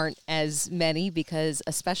there aren't as many, because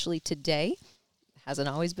especially today, hasn't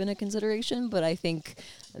always been a consideration, but I think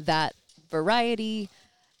that variety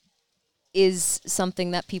is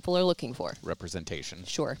something that people are looking for. Representation.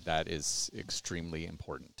 Sure. That is extremely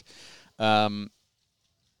important. Do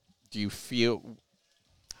you feel...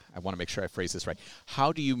 I want to make sure I phrase this right.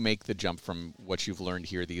 How do you make the jump from what you've learned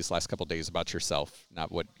here these last couple of days about yourself,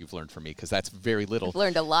 not what you've learned from me, because that's very little. I've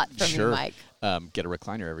learned a lot from you, Mike. Get a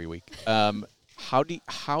recliner every week.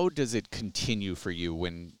 How does it continue for you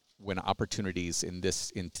when opportunities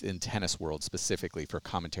in tennis world specifically for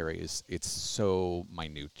commentary it's so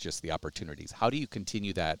minute, just the opportunities? How do you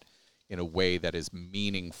continue that in a way that is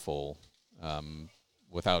meaningful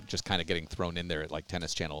without just kind of getting thrown in there at like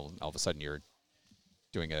Tennis Channel and all of a sudden you're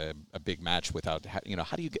doing a big match without, how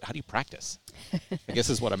do you practice? I guess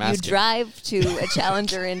is what I'm asking. You drive to a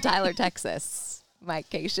challenger in Tyler, Texas, Mike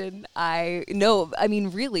Cation.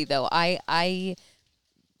 Really though, I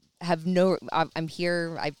have I'm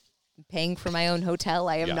here, I'm paying for my own hotel.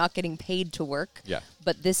 I am not getting paid to work. Yeah.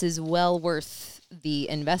 But this is well worth the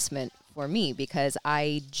investment for me, because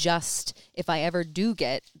if I ever do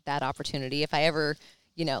get that opportunity, if I ever,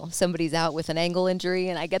 somebody's out with an ankle injury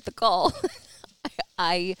and I get the call,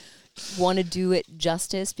 I want to do it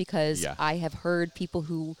justice, because I have heard people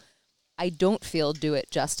who I don't feel do it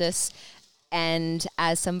justice. And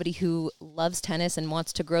as somebody who loves tennis and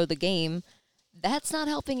wants to grow the game, that's not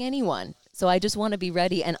helping anyone. So I just want to be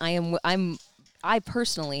ready, and I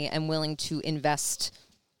personally am willing to invest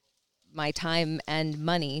my time and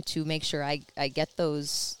money to make sure I get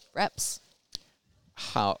those reps.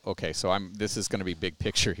 Okay, so this is going to be big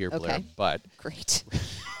picture here, Blair, but great.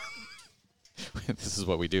 This is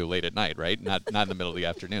what we do late at night, right? Not in the middle of the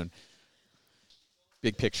afternoon.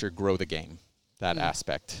 Big picture, grow the game, that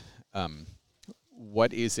aspect.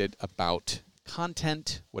 What is it about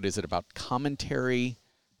content? What is it about commentary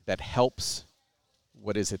that helps?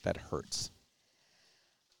 What is it that hurts?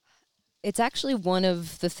 It's actually one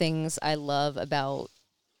of the things I love about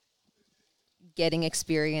getting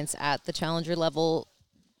experience at the challenger level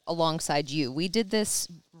alongside you. We did this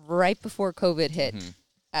right before COVID hit.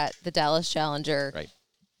 At the Dallas Challenger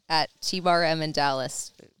at T-Bar M in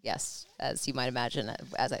Dallas. Yes, as you might imagine,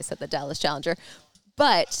 as I said, the Dallas Challenger.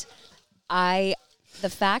 But the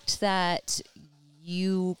fact that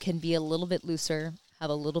you can be a little bit looser, have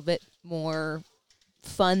a little bit more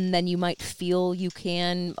fun than you might feel you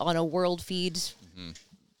can on a world feed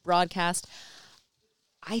broadcast,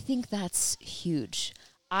 I think that's huge.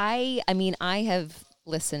 I mean, I have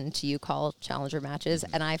listened to you call Challenger matches,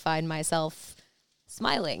 and I find myself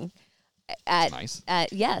smiling at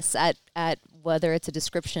whether it's a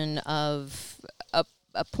description of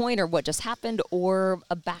a point or what just happened, or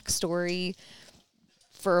a backstory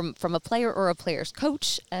from a player or a player's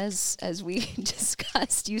coach, as we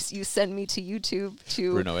discussed. You send me to YouTube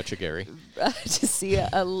to Bruno Echeverry to see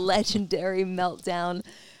a legendary meltdown.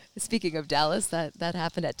 Speaking of Dallas, that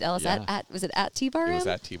happened at Dallas. Yeah. Was it at T-Bar M? It was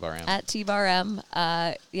at T-Bar M. At T-Bar M.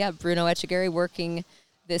 Bruno Echeverry working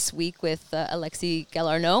this week with Alexis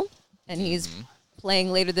Galarneau, and he's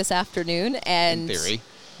playing later this afternoon. And in theory,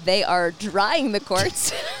 they are drying the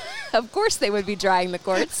courts. Of course they would be drying the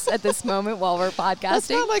courts at this moment while we're podcasting. It's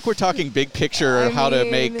not like we're talking big picture how to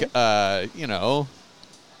make, the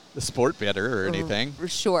sport better or anything.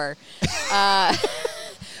 Sure.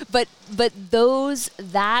 But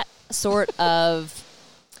that sort of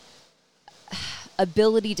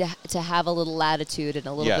ability to have a little latitude and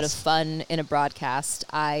a little bit of fun in a broadcast,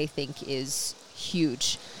 I think is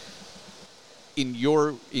huge. In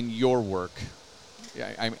your work,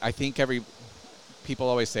 I think people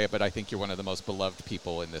always say it, but I think you're one of the most beloved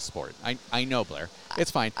people in this sport. I know, Blair.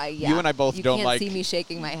 It's fine. You and I both don't can't like. See me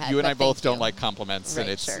shaking my head. You and I both don't you. like compliments, right,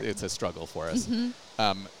 and it's a struggle for us.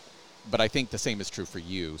 But I think the same is true for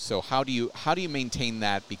you. So how do you maintain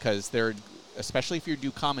that? Because especially if you do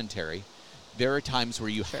commentary, there are times where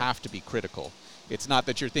you have to be critical. It's not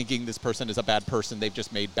that you're thinking this person is a bad person; they've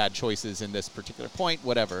just made bad choices in this particular point,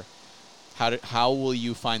 whatever. How will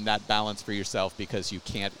you find that balance for yourself? Because you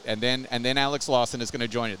can't. And then Alex Lawson is going to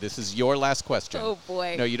join it. This is your last question. Oh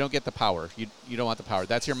boy! No, you don't get the power. You don't want the power.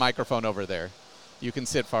 That's your microphone over there. You can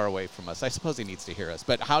sit far away from us. I suppose he needs to hear us.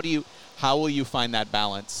 But how will you find that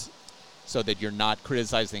balance so that you're not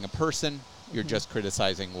criticizing a person? You're just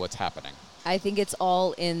criticizing what's happening. I think it's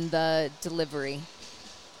all in the delivery.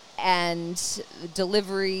 And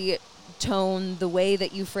delivery, tone, the way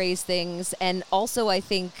that you phrase things. And also I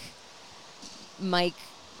think, Mike,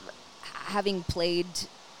 having played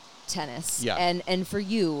tennis and for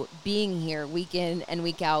you being here week in and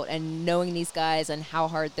week out and knowing these guys and how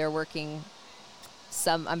hard they're working.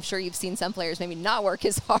 I'm sure you've seen some players maybe not work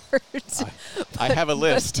as hard. I have a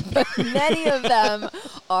list. But many of them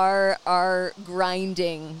are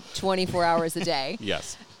grinding 24 hours a day.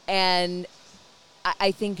 Yes. And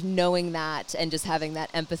I think knowing that and just having that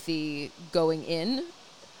empathy going in,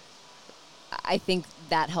 I think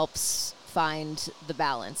that helps find the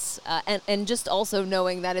balance. And just also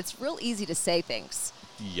knowing that it's real easy to say things.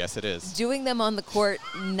 Yes, it is. Doing them on the court,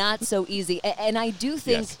 not so easy. And I do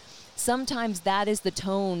think sometimes that is the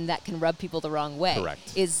tone that can rub people the wrong way.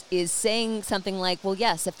 Correct. Is saying something like, well,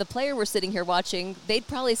 yes, if the player were sitting here watching, they'd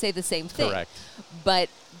probably say the same thing. Correct. But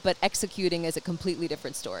executing is a completely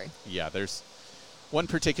different story. Yeah, there's one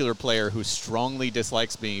particular player who strongly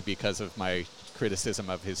dislikes me because of my criticism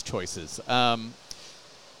of his choices.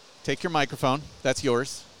 Take your microphone. That's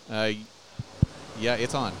yours. Yeah,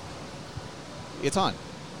 it's on. It's on.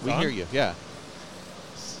 We hear you. Yeah.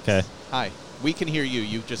 Okay. Hi. We can hear you.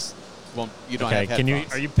 You just won't. You don't have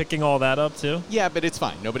headphones. Are you picking all that up too? Yeah, but it's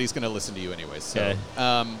fine. Nobody's going to listen to you anyways. So,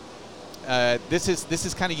 this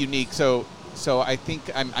is kind of unique. So I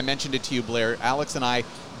think I mentioned it to you, Blair. Alex and I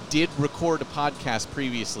did record a podcast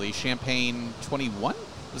previously. Champagne 21.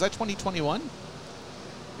 Was that 2021?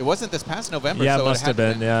 It wasn't this past November. Yeah, so it must have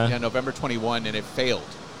been. Yeah, November 21, and it failed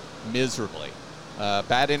miserably.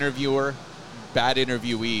 Bad interviewer, bad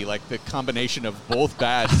interviewee. Like the combination of both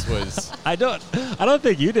bads was. I don't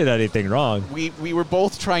think you did anything wrong. We were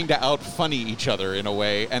both trying to out-funny each other in a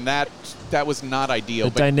way, and that was not ideal.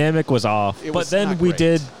 The dynamic was off. But then we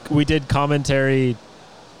did commentary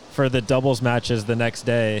for the doubles matches the next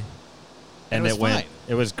day, and it went.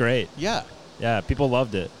 It was great. Yeah. Yeah, people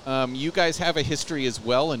loved it. You guys have a history as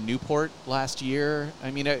well in Newport last year.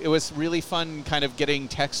 I mean, it was really fun kind of getting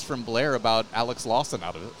text from Blair about Alex Lawson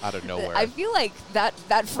out of nowhere. I feel like that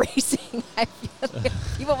phrasing, I feel like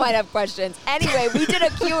people might have questions. Anyway, we did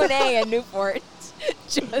a Q&A in Newport,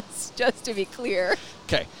 just to be clear.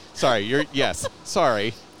 Okay. Sorry.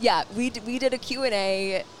 Sorry. Yeah, we did a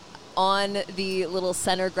Q&A on the little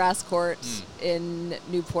center grass court in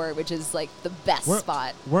Newport, which is like the best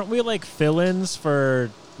spot. Weren't we like fill-ins for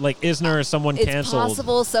like Isner or someone canceled? It's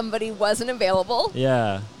possible somebody wasn't available.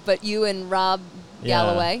 Yeah. But you and Rob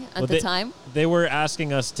Galloway at the time. They were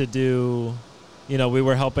asking us to do, we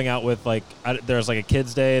were helping out with there was a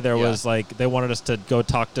kids' day. There was they wanted us to go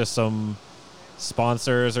talk to some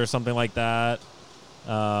sponsors or something like that.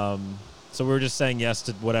 So we were just saying yes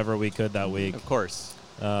to whatever we could that week. Of course.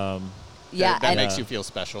 That makes you feel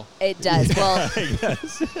special. It does. Well,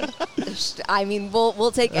 I mean,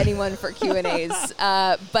 we'll take anyone for Q&As.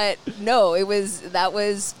 But no, that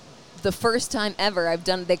was the first time ever I've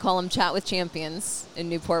done. They call them Chat with Champions in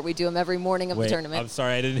Newport. We do them every morning of the tournament. I'm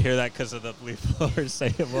sorry, I didn't hear that because of the people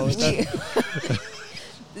saying it.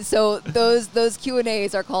 So those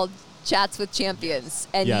Q&As are called Chats with Champions,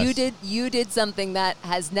 and you did something that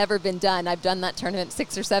has never been done. I've done that tournament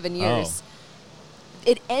 6 or 7 years.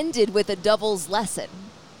 It ended with a doubles lesson,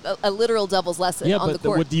 a literal doubles lesson on the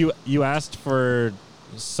court. What you asked for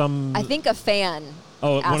some? I think a fan.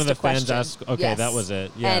 Oh, one of the fans asked. Okay, yes. That was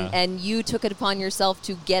it. Yeah, and you took it upon yourself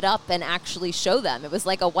to get up and actually show them. It was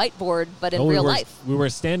like a whiteboard, but in real life. We were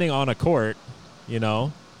standing on a court,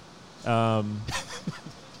 and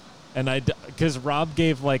because Rob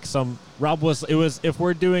gave if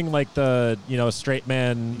we're doing the straight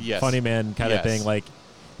man, funny man kind of thing,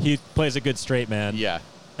 he plays a good straight man. Yeah.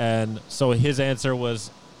 And so his answer was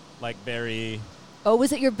very... Oh,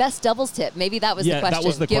 was it your best doubles tip? Maybe that was the question. That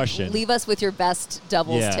was the question. Leave us with your best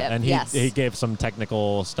doubles tip. And he gave some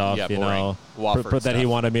technical stuff, that he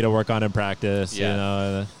wanted me to work on in practice,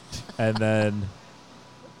 and then,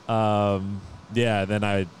 then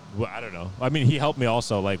I don't know. I mean, he helped me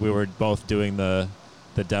also. We were both doing the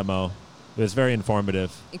demo. It was very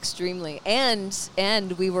informative. Extremely.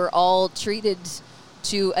 And we were all treated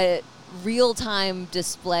to a real-time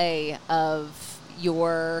display of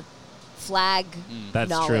your flag That's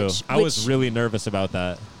knowledge. True. I was really nervous about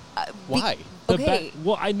that. Why? Okay.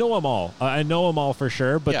 Well, I know them all. I know them all for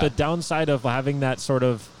sure. But the downside of having that sort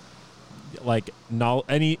of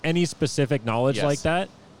any specific knowledge like that,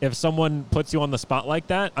 if someone puts you on the spot like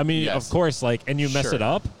that, I mean, of course, and you mess it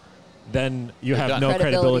up, then you have no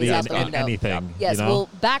credibility in anything. Yes. Well,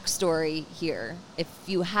 backstory here. If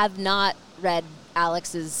you have not read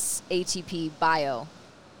Alex's ATP bio,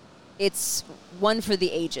 it's one for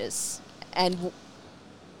the ages. And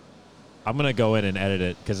I'm going to go in and edit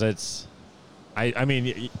it because it's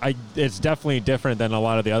it's definitely different than a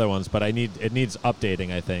lot of the other ones, but it needs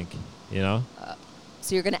updating, I think,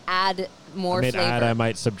 so you're going to add more flavor. I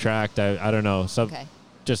might subtract. I don't know. Okay.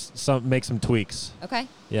 Just make some tweaks. Okay.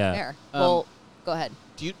 Yeah. Fair. Well, go ahead.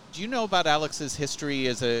 Do you know about Alex's history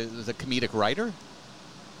as a comedic writer?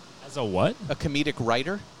 As a what? A comedic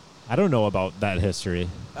writer. I don't know about that history.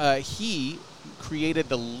 He created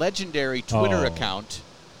the legendary Twitter account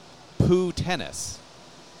Poo Tennis.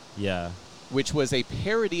 Yeah. Which was a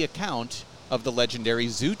parody account of the legendary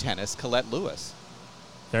zoo tennis Colette Lewis.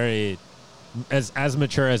 Very as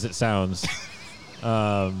mature as it sounds.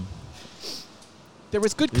 There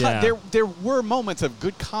was good. There were moments of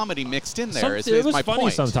good comedy mixed in there. It was funny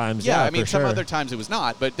point. Sometimes. Yeah, I mean, some other times it was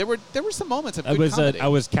not, but there were some moments of good comedy. I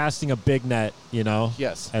was casting a big net,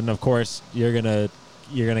 Yes. And of course, you're gonna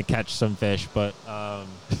catch some fish, but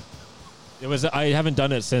it was. I haven't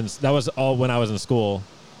done it since. That was all when I was in school,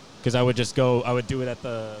 because I would just go. I would do it at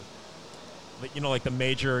the, the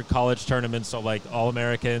major college tournaments. So All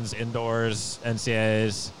Americans, indoors,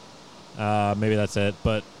 NCAAs. Maybe that's it,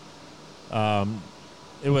 but.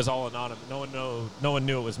 It was all anonymous. No one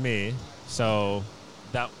knew it was me. So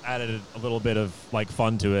that added a little bit of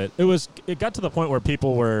fun to it. It got to the point where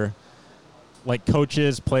people were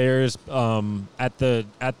coaches, players at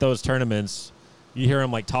those tournaments. You hear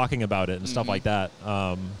them talking about it and stuff like that.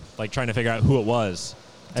 Trying to figure out who it was.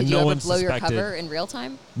 Did you ever blow your cover in real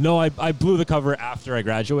time? No, I blew the cover after I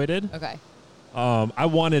graduated. Okay. I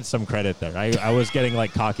wanted some credit there. I was getting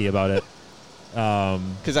cocky about it.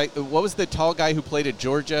 Because what was the tall guy who played at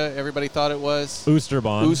Georgia? Everybody thought it was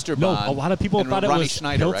Oosterbaan. No, a lot of people thought Ronnie it was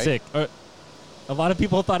Schneider, Hiltzik. right? A lot of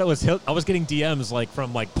people thought it was Hilt. I was getting DMs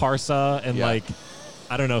from Parsa and I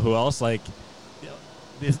don't know who else.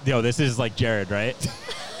 This is Jared, right?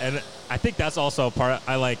 And I think that's also a part.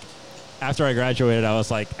 After I graduated, I was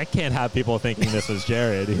I can't have people thinking this was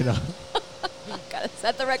Jared. Gotta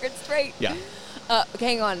set the record straight. Yeah.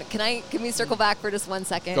 Hang on. Can we circle back for just 1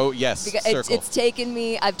 second? Go, yes, because circle. It's taken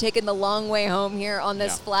me, I've taken the long way home here on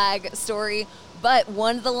this flag story, but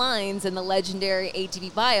one of the lines in the legendary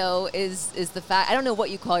ATP bio is the fact, I don't know what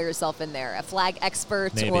you call yourself in there, a flag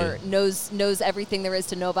expert. Maybe. Or knows everything there is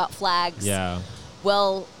to know about flags. Yeah.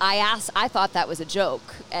 Well, I thought that was a joke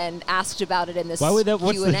and asked about it in this Why would that? Q&A.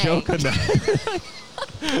 What's the joke on that?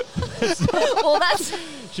 Well, that's.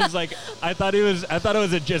 She's like, I thought it was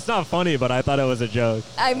it's not funny, but I thought it was a joke.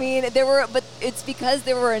 I mean, but it's because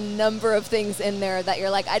there were a number of things in there that you're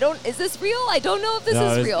like, is this real? I don't know if this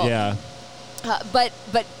is real. Yeah. But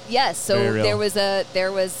yes, so there was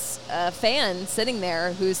a fan sitting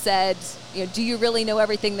there who said, do you really know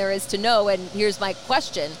everything there is to know? And here's my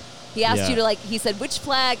question. He asked you to he said, which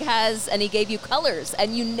flag has, and he gave you colors,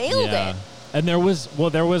 and you nailed it. And there was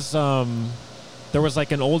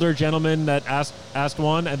like an older gentleman that asked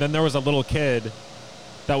one, and then there was a little kid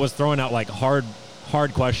that was throwing out like hard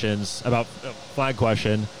questions about flag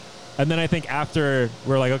question. And then I think after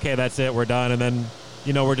we're like, okay, that's it, we're done. And then,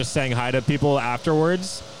 we're just saying hi to people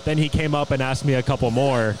afterwards. Then he came up and asked me a couple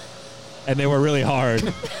more, and they were really hard.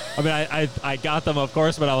 I mean, I got them, of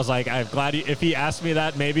course, but I was like, I'm glad if he asked me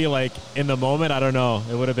that, maybe like in the moment, I don't know,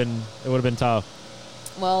 it would have been tough.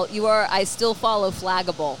 Well, I still follow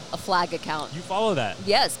Flaggable, a flag account. You follow that?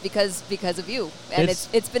 Yes, because of you, and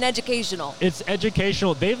it's been educational. It's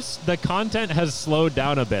educational. The content has slowed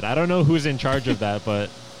down a bit. I don't know who's in charge of that, but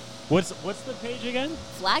what's the page again?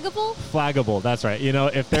 Flaggable. Flaggable. That's right.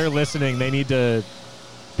 If they're listening, they need to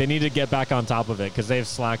get back on top of it because they've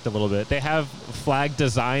slacked a little bit. They have flag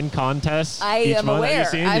design contests. I am aware.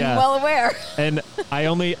 I'm well aware. And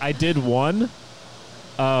I did one,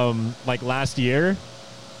 like last year.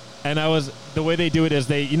 And the way they do it is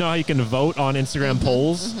how you can vote on Instagram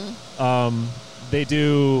polls? Mm-hmm. They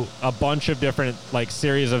do a bunch of different like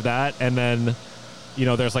series of that. And then,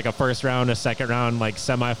 there's like a first round, a second round, like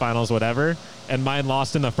semifinals, whatever. And mine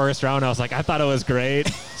lost in the first round. I was like, I thought it was great.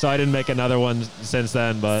 So I didn't make another one since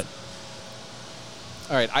then, but.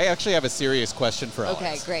 All right. I actually have a serious question for Alex.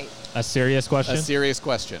 Okay, great. A serious question? A serious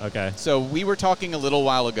question. Okay. So we were talking a little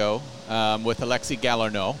while ago with Alexis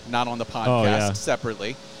Galarneau, not on the podcast,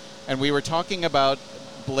 separately. And we were talking about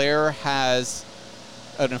Blair has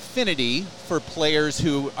an affinity for players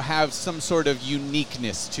who have some sort of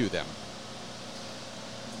uniqueness to them.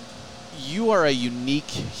 You are a unique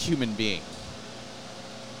human being.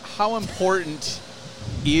 How important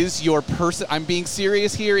is your person? I'm being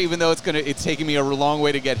serious here, even though it's taking me a long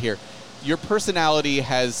way to get here. Your personality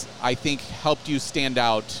has, I think, helped you stand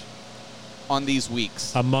out on these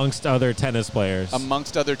weeks. Amongst other tennis players.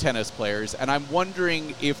 And I'm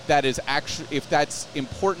wondering if that's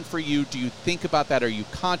important for you. Do you think about that? Are you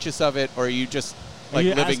conscious of it? Or are you just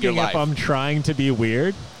living your life? If I'm trying to be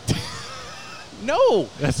weird? No.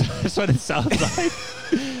 That's what it sounds like.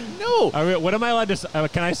 No. I mean, what am I allowed to say?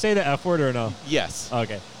 Can I say the F word or no? Yes.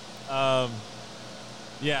 Okay.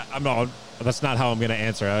 Yeah, I'm not. That's not how I'm going to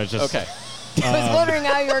answer. I was just. Okay. I was wondering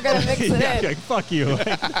how you were going to mix it in. Like, fuck you.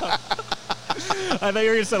 I thought you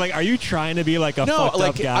were going to say, like, are you trying to be like a fucked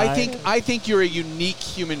up guy? I think you're a unique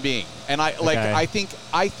human being. And I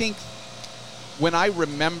think when I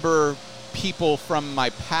remember people from my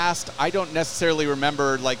past, I don't necessarily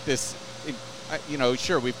remember like this,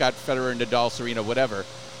 sure, we've got Federer and Nadal, Serena, whatever.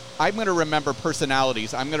 I'm going to remember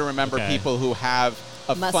personalities. I'm going to remember people who have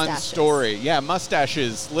a fun story. Yeah,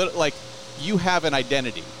 mustaches, you have an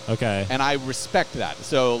identity. Okay. And I respect that.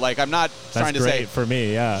 So, I'm not trying to say... That's great for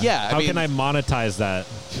me, yeah. Yeah, How can I monetize that,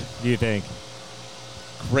 do you think?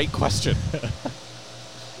 Great question.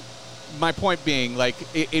 My point being,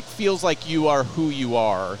 it feels like you are who you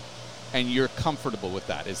are, and you're comfortable with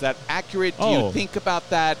that. Is that accurate? Do you think about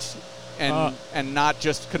that and not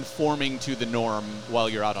just conforming to the norm while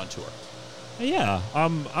you're out on tour? Yeah,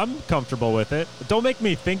 I'm comfortable with it. Don't make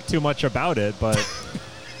me think too much about it, but...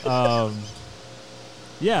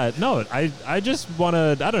 yeah, no, I just want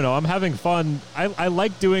to, I don't know, I'm having fun. I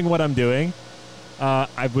like doing what I'm doing.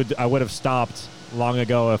 I would have stopped long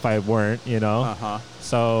ago if I weren't, Uh-huh.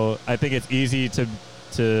 So I think it's easy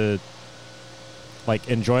to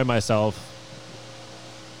enjoy myself,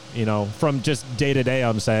 from just day to day,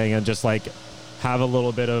 I'm saying, and just have a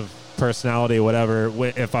little bit of personality, whatever,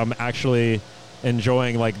 if I'm actually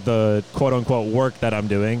enjoying the quote unquote work that I'm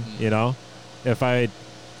doing,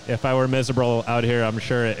 If I were miserable out here, I'm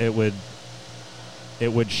sure it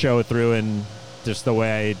would show through in just the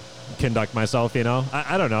way I conduct myself,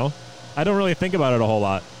 I don't know. I don't really think about it a whole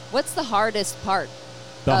lot. What's the hardest part?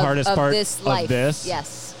 Of this life? Of this?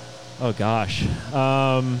 Yes. Oh, gosh.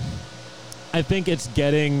 I think it's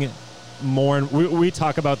getting more, we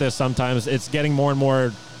talk about this sometimes, it's getting more and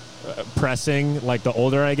more pressing the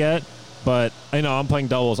older I get. But, I'm playing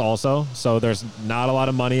doubles also, so there's not a lot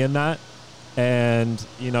of money in that. And,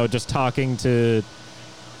 just talking to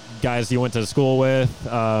guys you went to school with,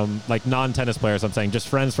 non-tennis players, I'm saying, just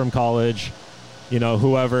friends from college,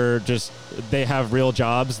 whoever, just, they have real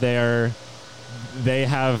jobs. They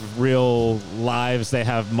have real lives. They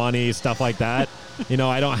have money, stuff like that.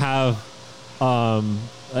 I don't have.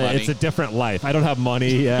 It's a different life. I don't have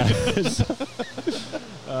money. Yeah.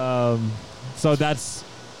 So that's,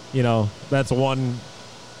 that's one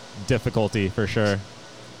difficulty for sure.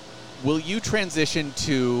 Will you transition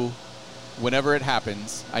to, whenever it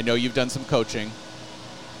happens, I know you've done some coaching,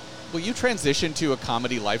 will you transition to a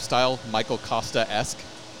comedy lifestyle, Michael Costa-esque?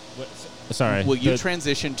 Sorry. Will you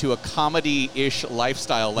transition to a comedy-ish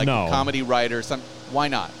lifestyle, like a comedy writer? Why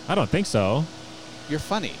not? I don't think so. You're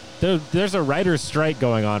funny. There's a writer's strike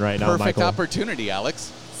going on right now, Perfect Michael. opportunity,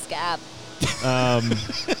 Alex. Scab.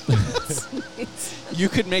 You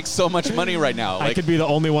could make so much money right now. I could be the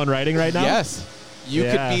only one writing right now? Yes. You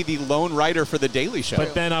could be the lone writer for The Daily Show.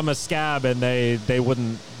 But then I'm a scab, and they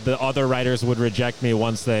wouldn't. The other writers would reject me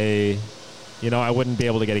once they, I wouldn't be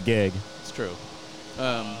able to get a gig. It's true.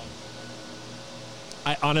 I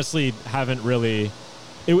honestly haven't really.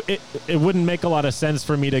 It wouldn't make a lot of sense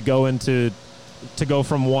for me to go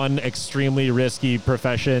from one extremely risky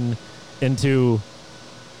profession into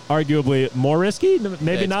arguably more risky.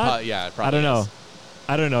 Maybe not. Yeah, it probably is.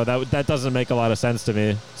 I don't know. That doesn't make a lot of sense to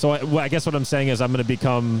me. So I guess what I'm saying is I'm going to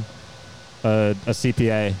become a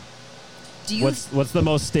CPA. What's the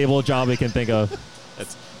most stable job we can think of?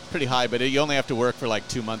 That's pretty high, but you only have to work for like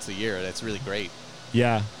 2 months a year. That's really great.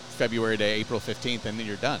 Yeah. February to April 15th, and then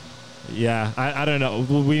you're done. Yeah. I don't know.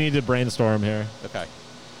 We need to brainstorm here. Okay.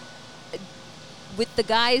 With the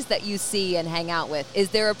guys that you see and hang out with, is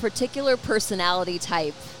there a particular personality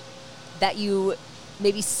type that you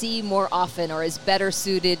maybe see more often or is better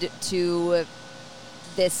suited to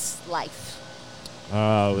this life?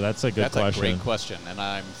 Oh, that's a good question. That's a great question, and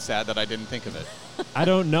I'm sad that I didn't think of it. I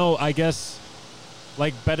don't know. I guess,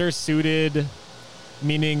 like, better suited,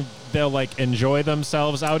 meaning they'll, like, enjoy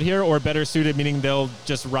themselves out here, or better suited, meaning they'll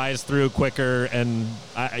just rise through quicker, and,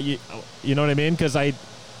 you know what I mean? Because I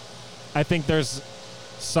think there's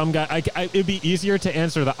some guy. It'd be easier to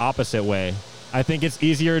answer the opposite way. I think it's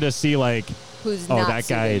easier to see, like, who's not that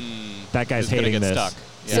guy. That guy's hating this. Stuck.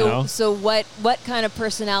 Yeah. So what kind of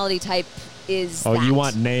personality type is? Oh, that? You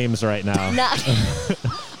want names right now?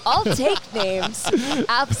 I'll take names.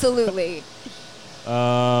 Absolutely.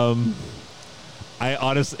 I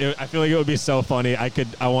honestly, I feel like it would be so funny. I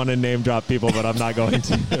want to name drop people, but I'm not going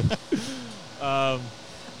to.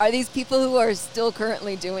 Are these people who are still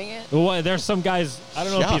currently doing it? Well, there's some guys. I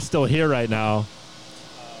don't know if he's still here right now.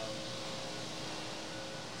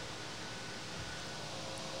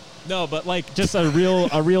 No, but like just a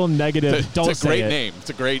real negative. Don't say it. It's a great name. It's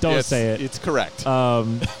a great. Don't say it. It's correct. I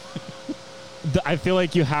feel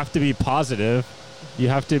like you have to be positive. You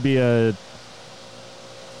have to be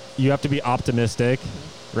optimistic,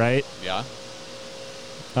 right? Yeah.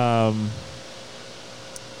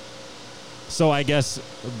 So I guess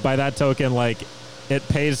by that token, like, it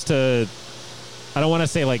pays to, I don't want to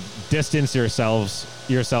say like distance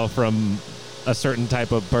yourself from a certain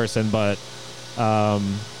type of person, but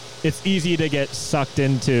it's easy to get sucked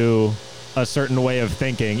into a certain way of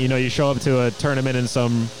thinking. You show up to a tournament in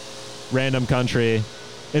some random country.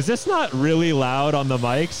 Is this not really loud on the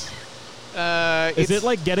mics? Is it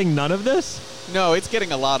like getting none of this? No, it's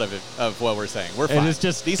getting a lot of it, of what we're saying. We're fine. And it's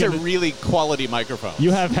just these are really quality microphones.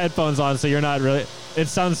 You have headphones on, so you're not really. It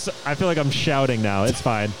sounds. I feel like I'm shouting now. It's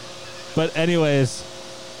fine. But anyways,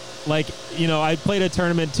 like, I played a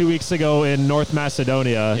tournament 2 weeks ago in North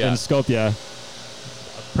Macedonia in Skopje.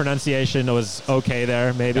 Pronunciation was okay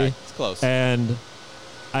there, maybe. Okay, it's close. And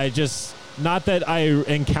I just, not that I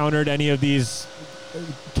encountered any of these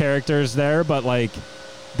characters there, but like,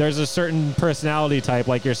 there's a certain personality type,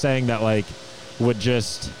 like you're saying, that like would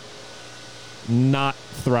just not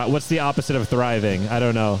thrive. What's the opposite of thriving? I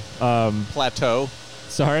don't know. Plateau.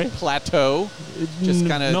 Sorry? Plateau. Just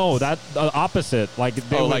kind of. No, that opposite. Like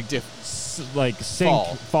they would, like sink,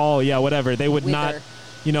 fall. Yeah, whatever. They would not.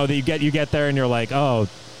 You get there and you're like, oh,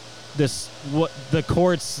 the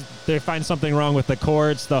courts. They find something wrong with the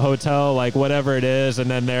courts, the hotel, like whatever it is, and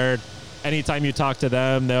then anytime you talk to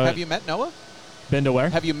them, have you met Noah? Been to where?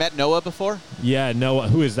 Have you met Noah before? Yeah, Noah.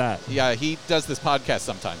 Who is that? Yeah, he does this podcast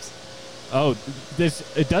sometimes. Oh,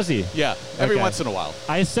 does he? Yeah, every once in a while.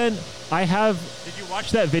 Did you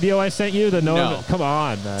watch that video I sent you? The Noah? No. Come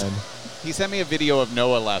on, man. He sent me a video of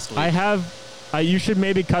Noah last week. You should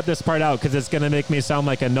maybe cut this part out because it's going to make me sound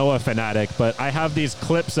like a Noah fanatic, but I have these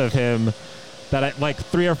clips of him like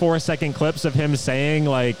 3 or 4 second clips of him saying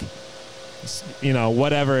like,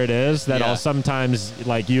 whatever it is that I'll sometimes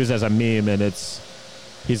like use as a meme, and it's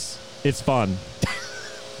fun.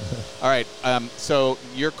 All right. So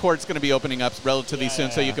your court's going to be opening up relatively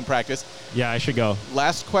soon, so you can practice. Yeah, I should go.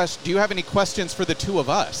 Last question. Do you have any questions for the two of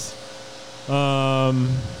us?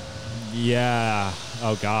 Yeah.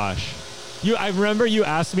 Oh gosh. I remember you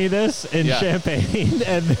asked me this in Champaign,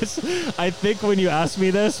 and I think when you asked me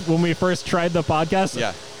this when we first tried the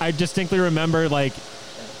podcast, I distinctly remember like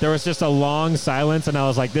there was just a long silence, and I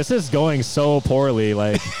was like, "This is going so poorly."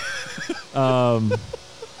 Like,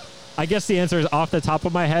 I guess the answer is off the top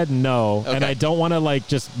of my head, no, and I don't want to like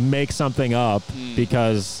just make something up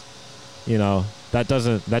because, that's bad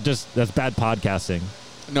podcasting.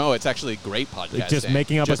 No, it's actually great podcasting. Just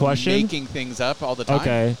making up a question, making things up all the time.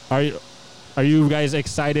 Okay, Are you guys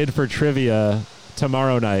excited for trivia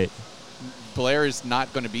tomorrow night? Blair is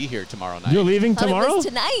not going to be here tomorrow night. You're leaving tomorrow? It was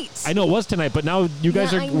tonight. I know it was tonight, but now you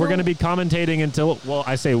guys we're going to be commentating until, well,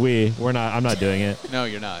 I say we're not, I'm not doing it. No,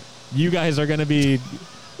 you're not. You guys are going to be,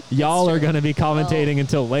 y'all are going to be commentating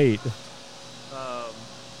until late.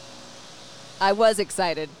 I was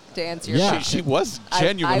excited to answer your question. She was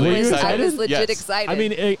genuinely excited. I was legit excited. I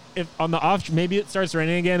mean, if on the off, maybe it starts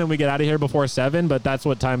raining again and we get out of here before 7, but that's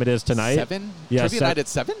what time it is tonight. 7? Yeah, trivia night at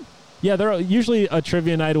 7? Yeah, usually a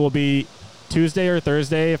trivia night will be Tuesday or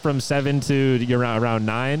Thursday from 7 to around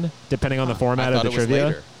 9, depending on the format of the trivia.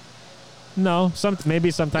 Later. No,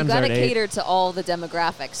 maybe sometimes you they're gotta at 8. cater to all the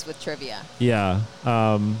demographics with trivia. Yeah.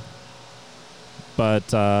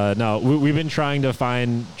 But no, we've been trying to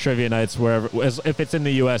find trivia nights wherever. If it's in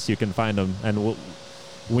the U.S., you can find them, and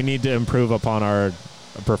we need to improve upon our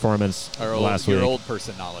performance last week. Your old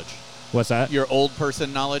person knowledge. What's that? Your old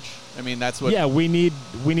person knowledge. I mean, that's what. Yeah, we need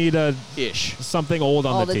a ish something old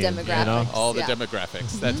on the team. Demographics. All the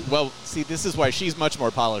demographics. That's see, this is why she's much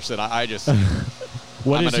more polished than I just. I'm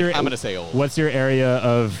going to say old. What's your area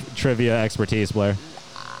of trivia expertise, Blair?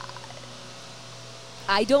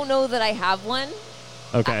 I don't know that I have one.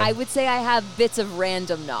 Okay. I would say I have bits of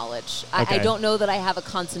random knowledge. I don't know that I have a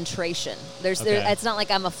concentration. It's not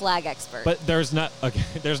like I'm a flag expert. But there's no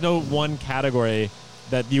one category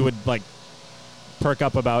that you would like perk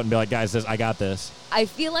up about and be like, guys, I got this. I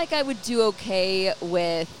feel like I would do okay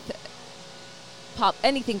with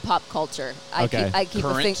anything pop culture. I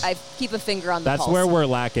keep a finger on the pulse. That's where we're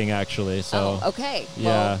lacking, actually. So. Oh, okay.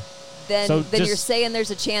 Yeah. Well, then you're saying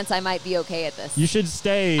there's a chance I might be okay at this. You should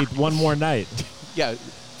stay one more night. Yeah,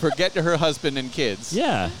 forget her husband and kids.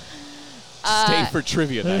 Yeah. Stay for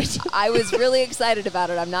trivia night. I was really excited about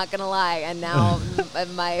it, I'm not going to lie. And now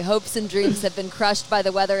my hopes and dreams have been crushed by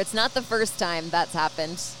the weather. It's not the first time that's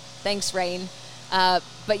happened. Thanks, rain.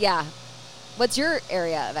 But yeah, what's your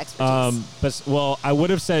area of expertise? I would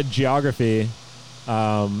have said geography.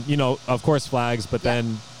 Of course flags, but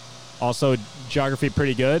then also geography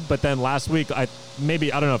pretty good. But then last week, I don't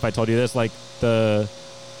know if I told you this, like the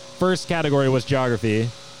first category was geography,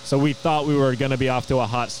 so we thought we were going to be off to a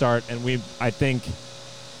hot start, and I think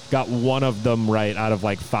got one of them right out of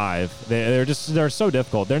like 5. They're so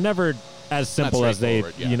difficult. They're never as simple as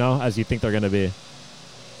as you think they're going to be.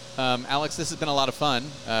 Alex, this has been a lot of fun.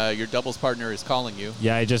 Your doubles partner is calling you.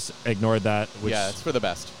 Yeah, I just ignored that. It's for the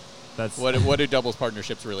best. That's what do doubles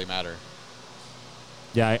partnerships really matter?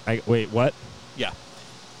 Yeah, wait, what? Yeah.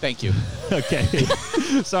 Thank you. Okay.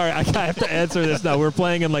 Sorry, I have to answer this now. We're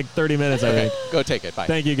playing in like 30 minutes, I think. Go take it. Bye.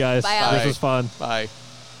 Thank you, guys. Bye, Alex. This was fun. Bye.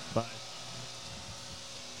 Bye.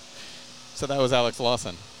 So that was Alex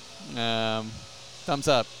Lawson. Thumbs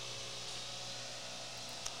up.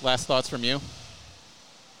 Last thoughts from you?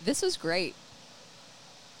 This was great.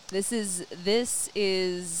 This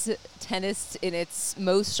is tennis in its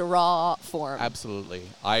most raw form. Absolutely.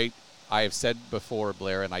 I have said before,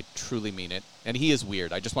 Blair, and I truly mean it, and he is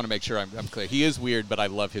weird. I just want to make sure I'm clear. He is weird, but I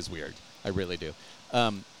love his weird. I really do.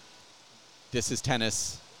 This is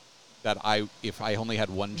tennis that if I only had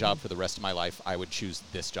one job for the rest of my life, I would choose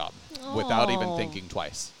this job without even thinking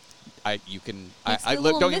twice. Don't get me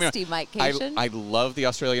wrong. I love the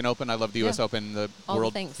Australian Open. I love the U.S. Open, the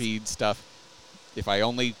World Feed stuff. If I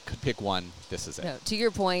only could pick one, this is it. No, to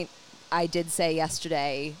your point, I did say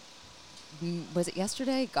yesterday. Was it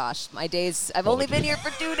yesterday? Gosh, my days. I've only been here for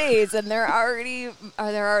 2 days, and they're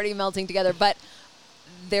already melting together. But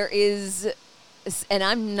there is, and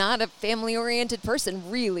I'm not a family-oriented person,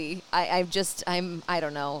 really. I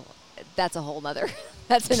don't know. That's a whole nother.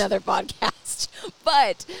 That's another podcast.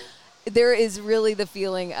 But there is really the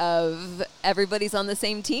feeling of everybody's on the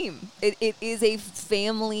same team. It is a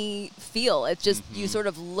family feel. It's just you sort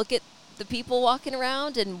of look at the people walking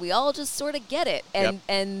around, and we all just sort of get it,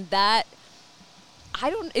 and that.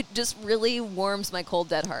 It just really warms my cold,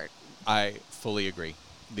 dead heart. I fully agree.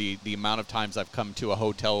 The amount of times I've come to a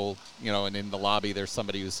hotel, and in the lobby there's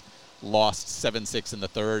somebody who's lost 7-6 in the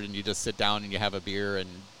third, and you just sit down and you have a beer and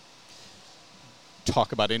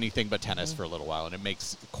talk about anything but tennis for a little while, and it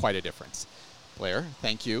makes quite a difference. Blair,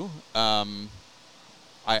 thank you.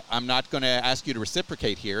 I'm not going to ask you to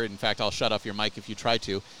reciprocate here. In fact, I'll shut off your mic if you try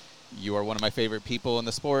to. You are one of my favorite people in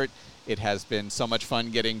the sport. It has been so much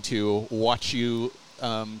fun getting to watch you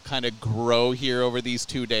kind of grow here over these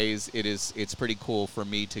 2 days. It's pretty cool for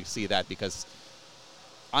me to see that, because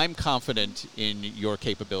I'm confident in your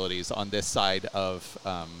capabilities on this side of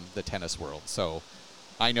the tennis world. So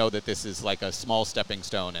I know that this is like a small stepping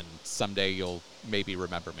stone, and someday you'll maybe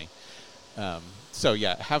remember me. So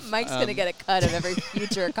yeah, Mike's gonna get a cut of every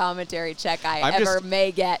future commentary check I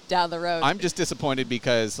may get down the road. I'm just disappointed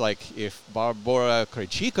because, like, if Barbora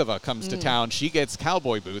Krejcikova comes to town, she gets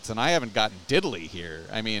cowboy boots, and I haven't gotten diddly here.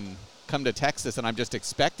 I mean, come to Texas, and I'm just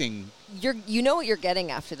expecting. You know what you're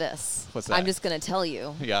getting after this. What's that? I'm just gonna tell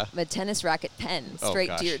you. Yeah. A tennis racket pen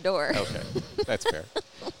straight to your door. Okay, that's fair.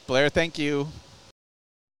 Blair, thank you.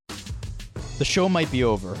 The show might be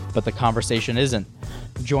over, but the conversation isn't.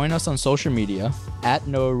 Join us on social media at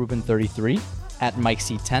NoahRubin33, at Mike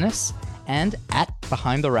C. Tennis, and at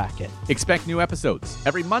Behind the Racket. Expect new episodes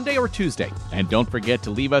every Monday or Tuesday. And don't forget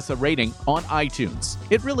to leave us a rating on iTunes.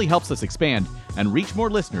 It really helps us expand and reach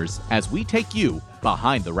more listeners as we take you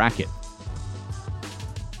behind the racket.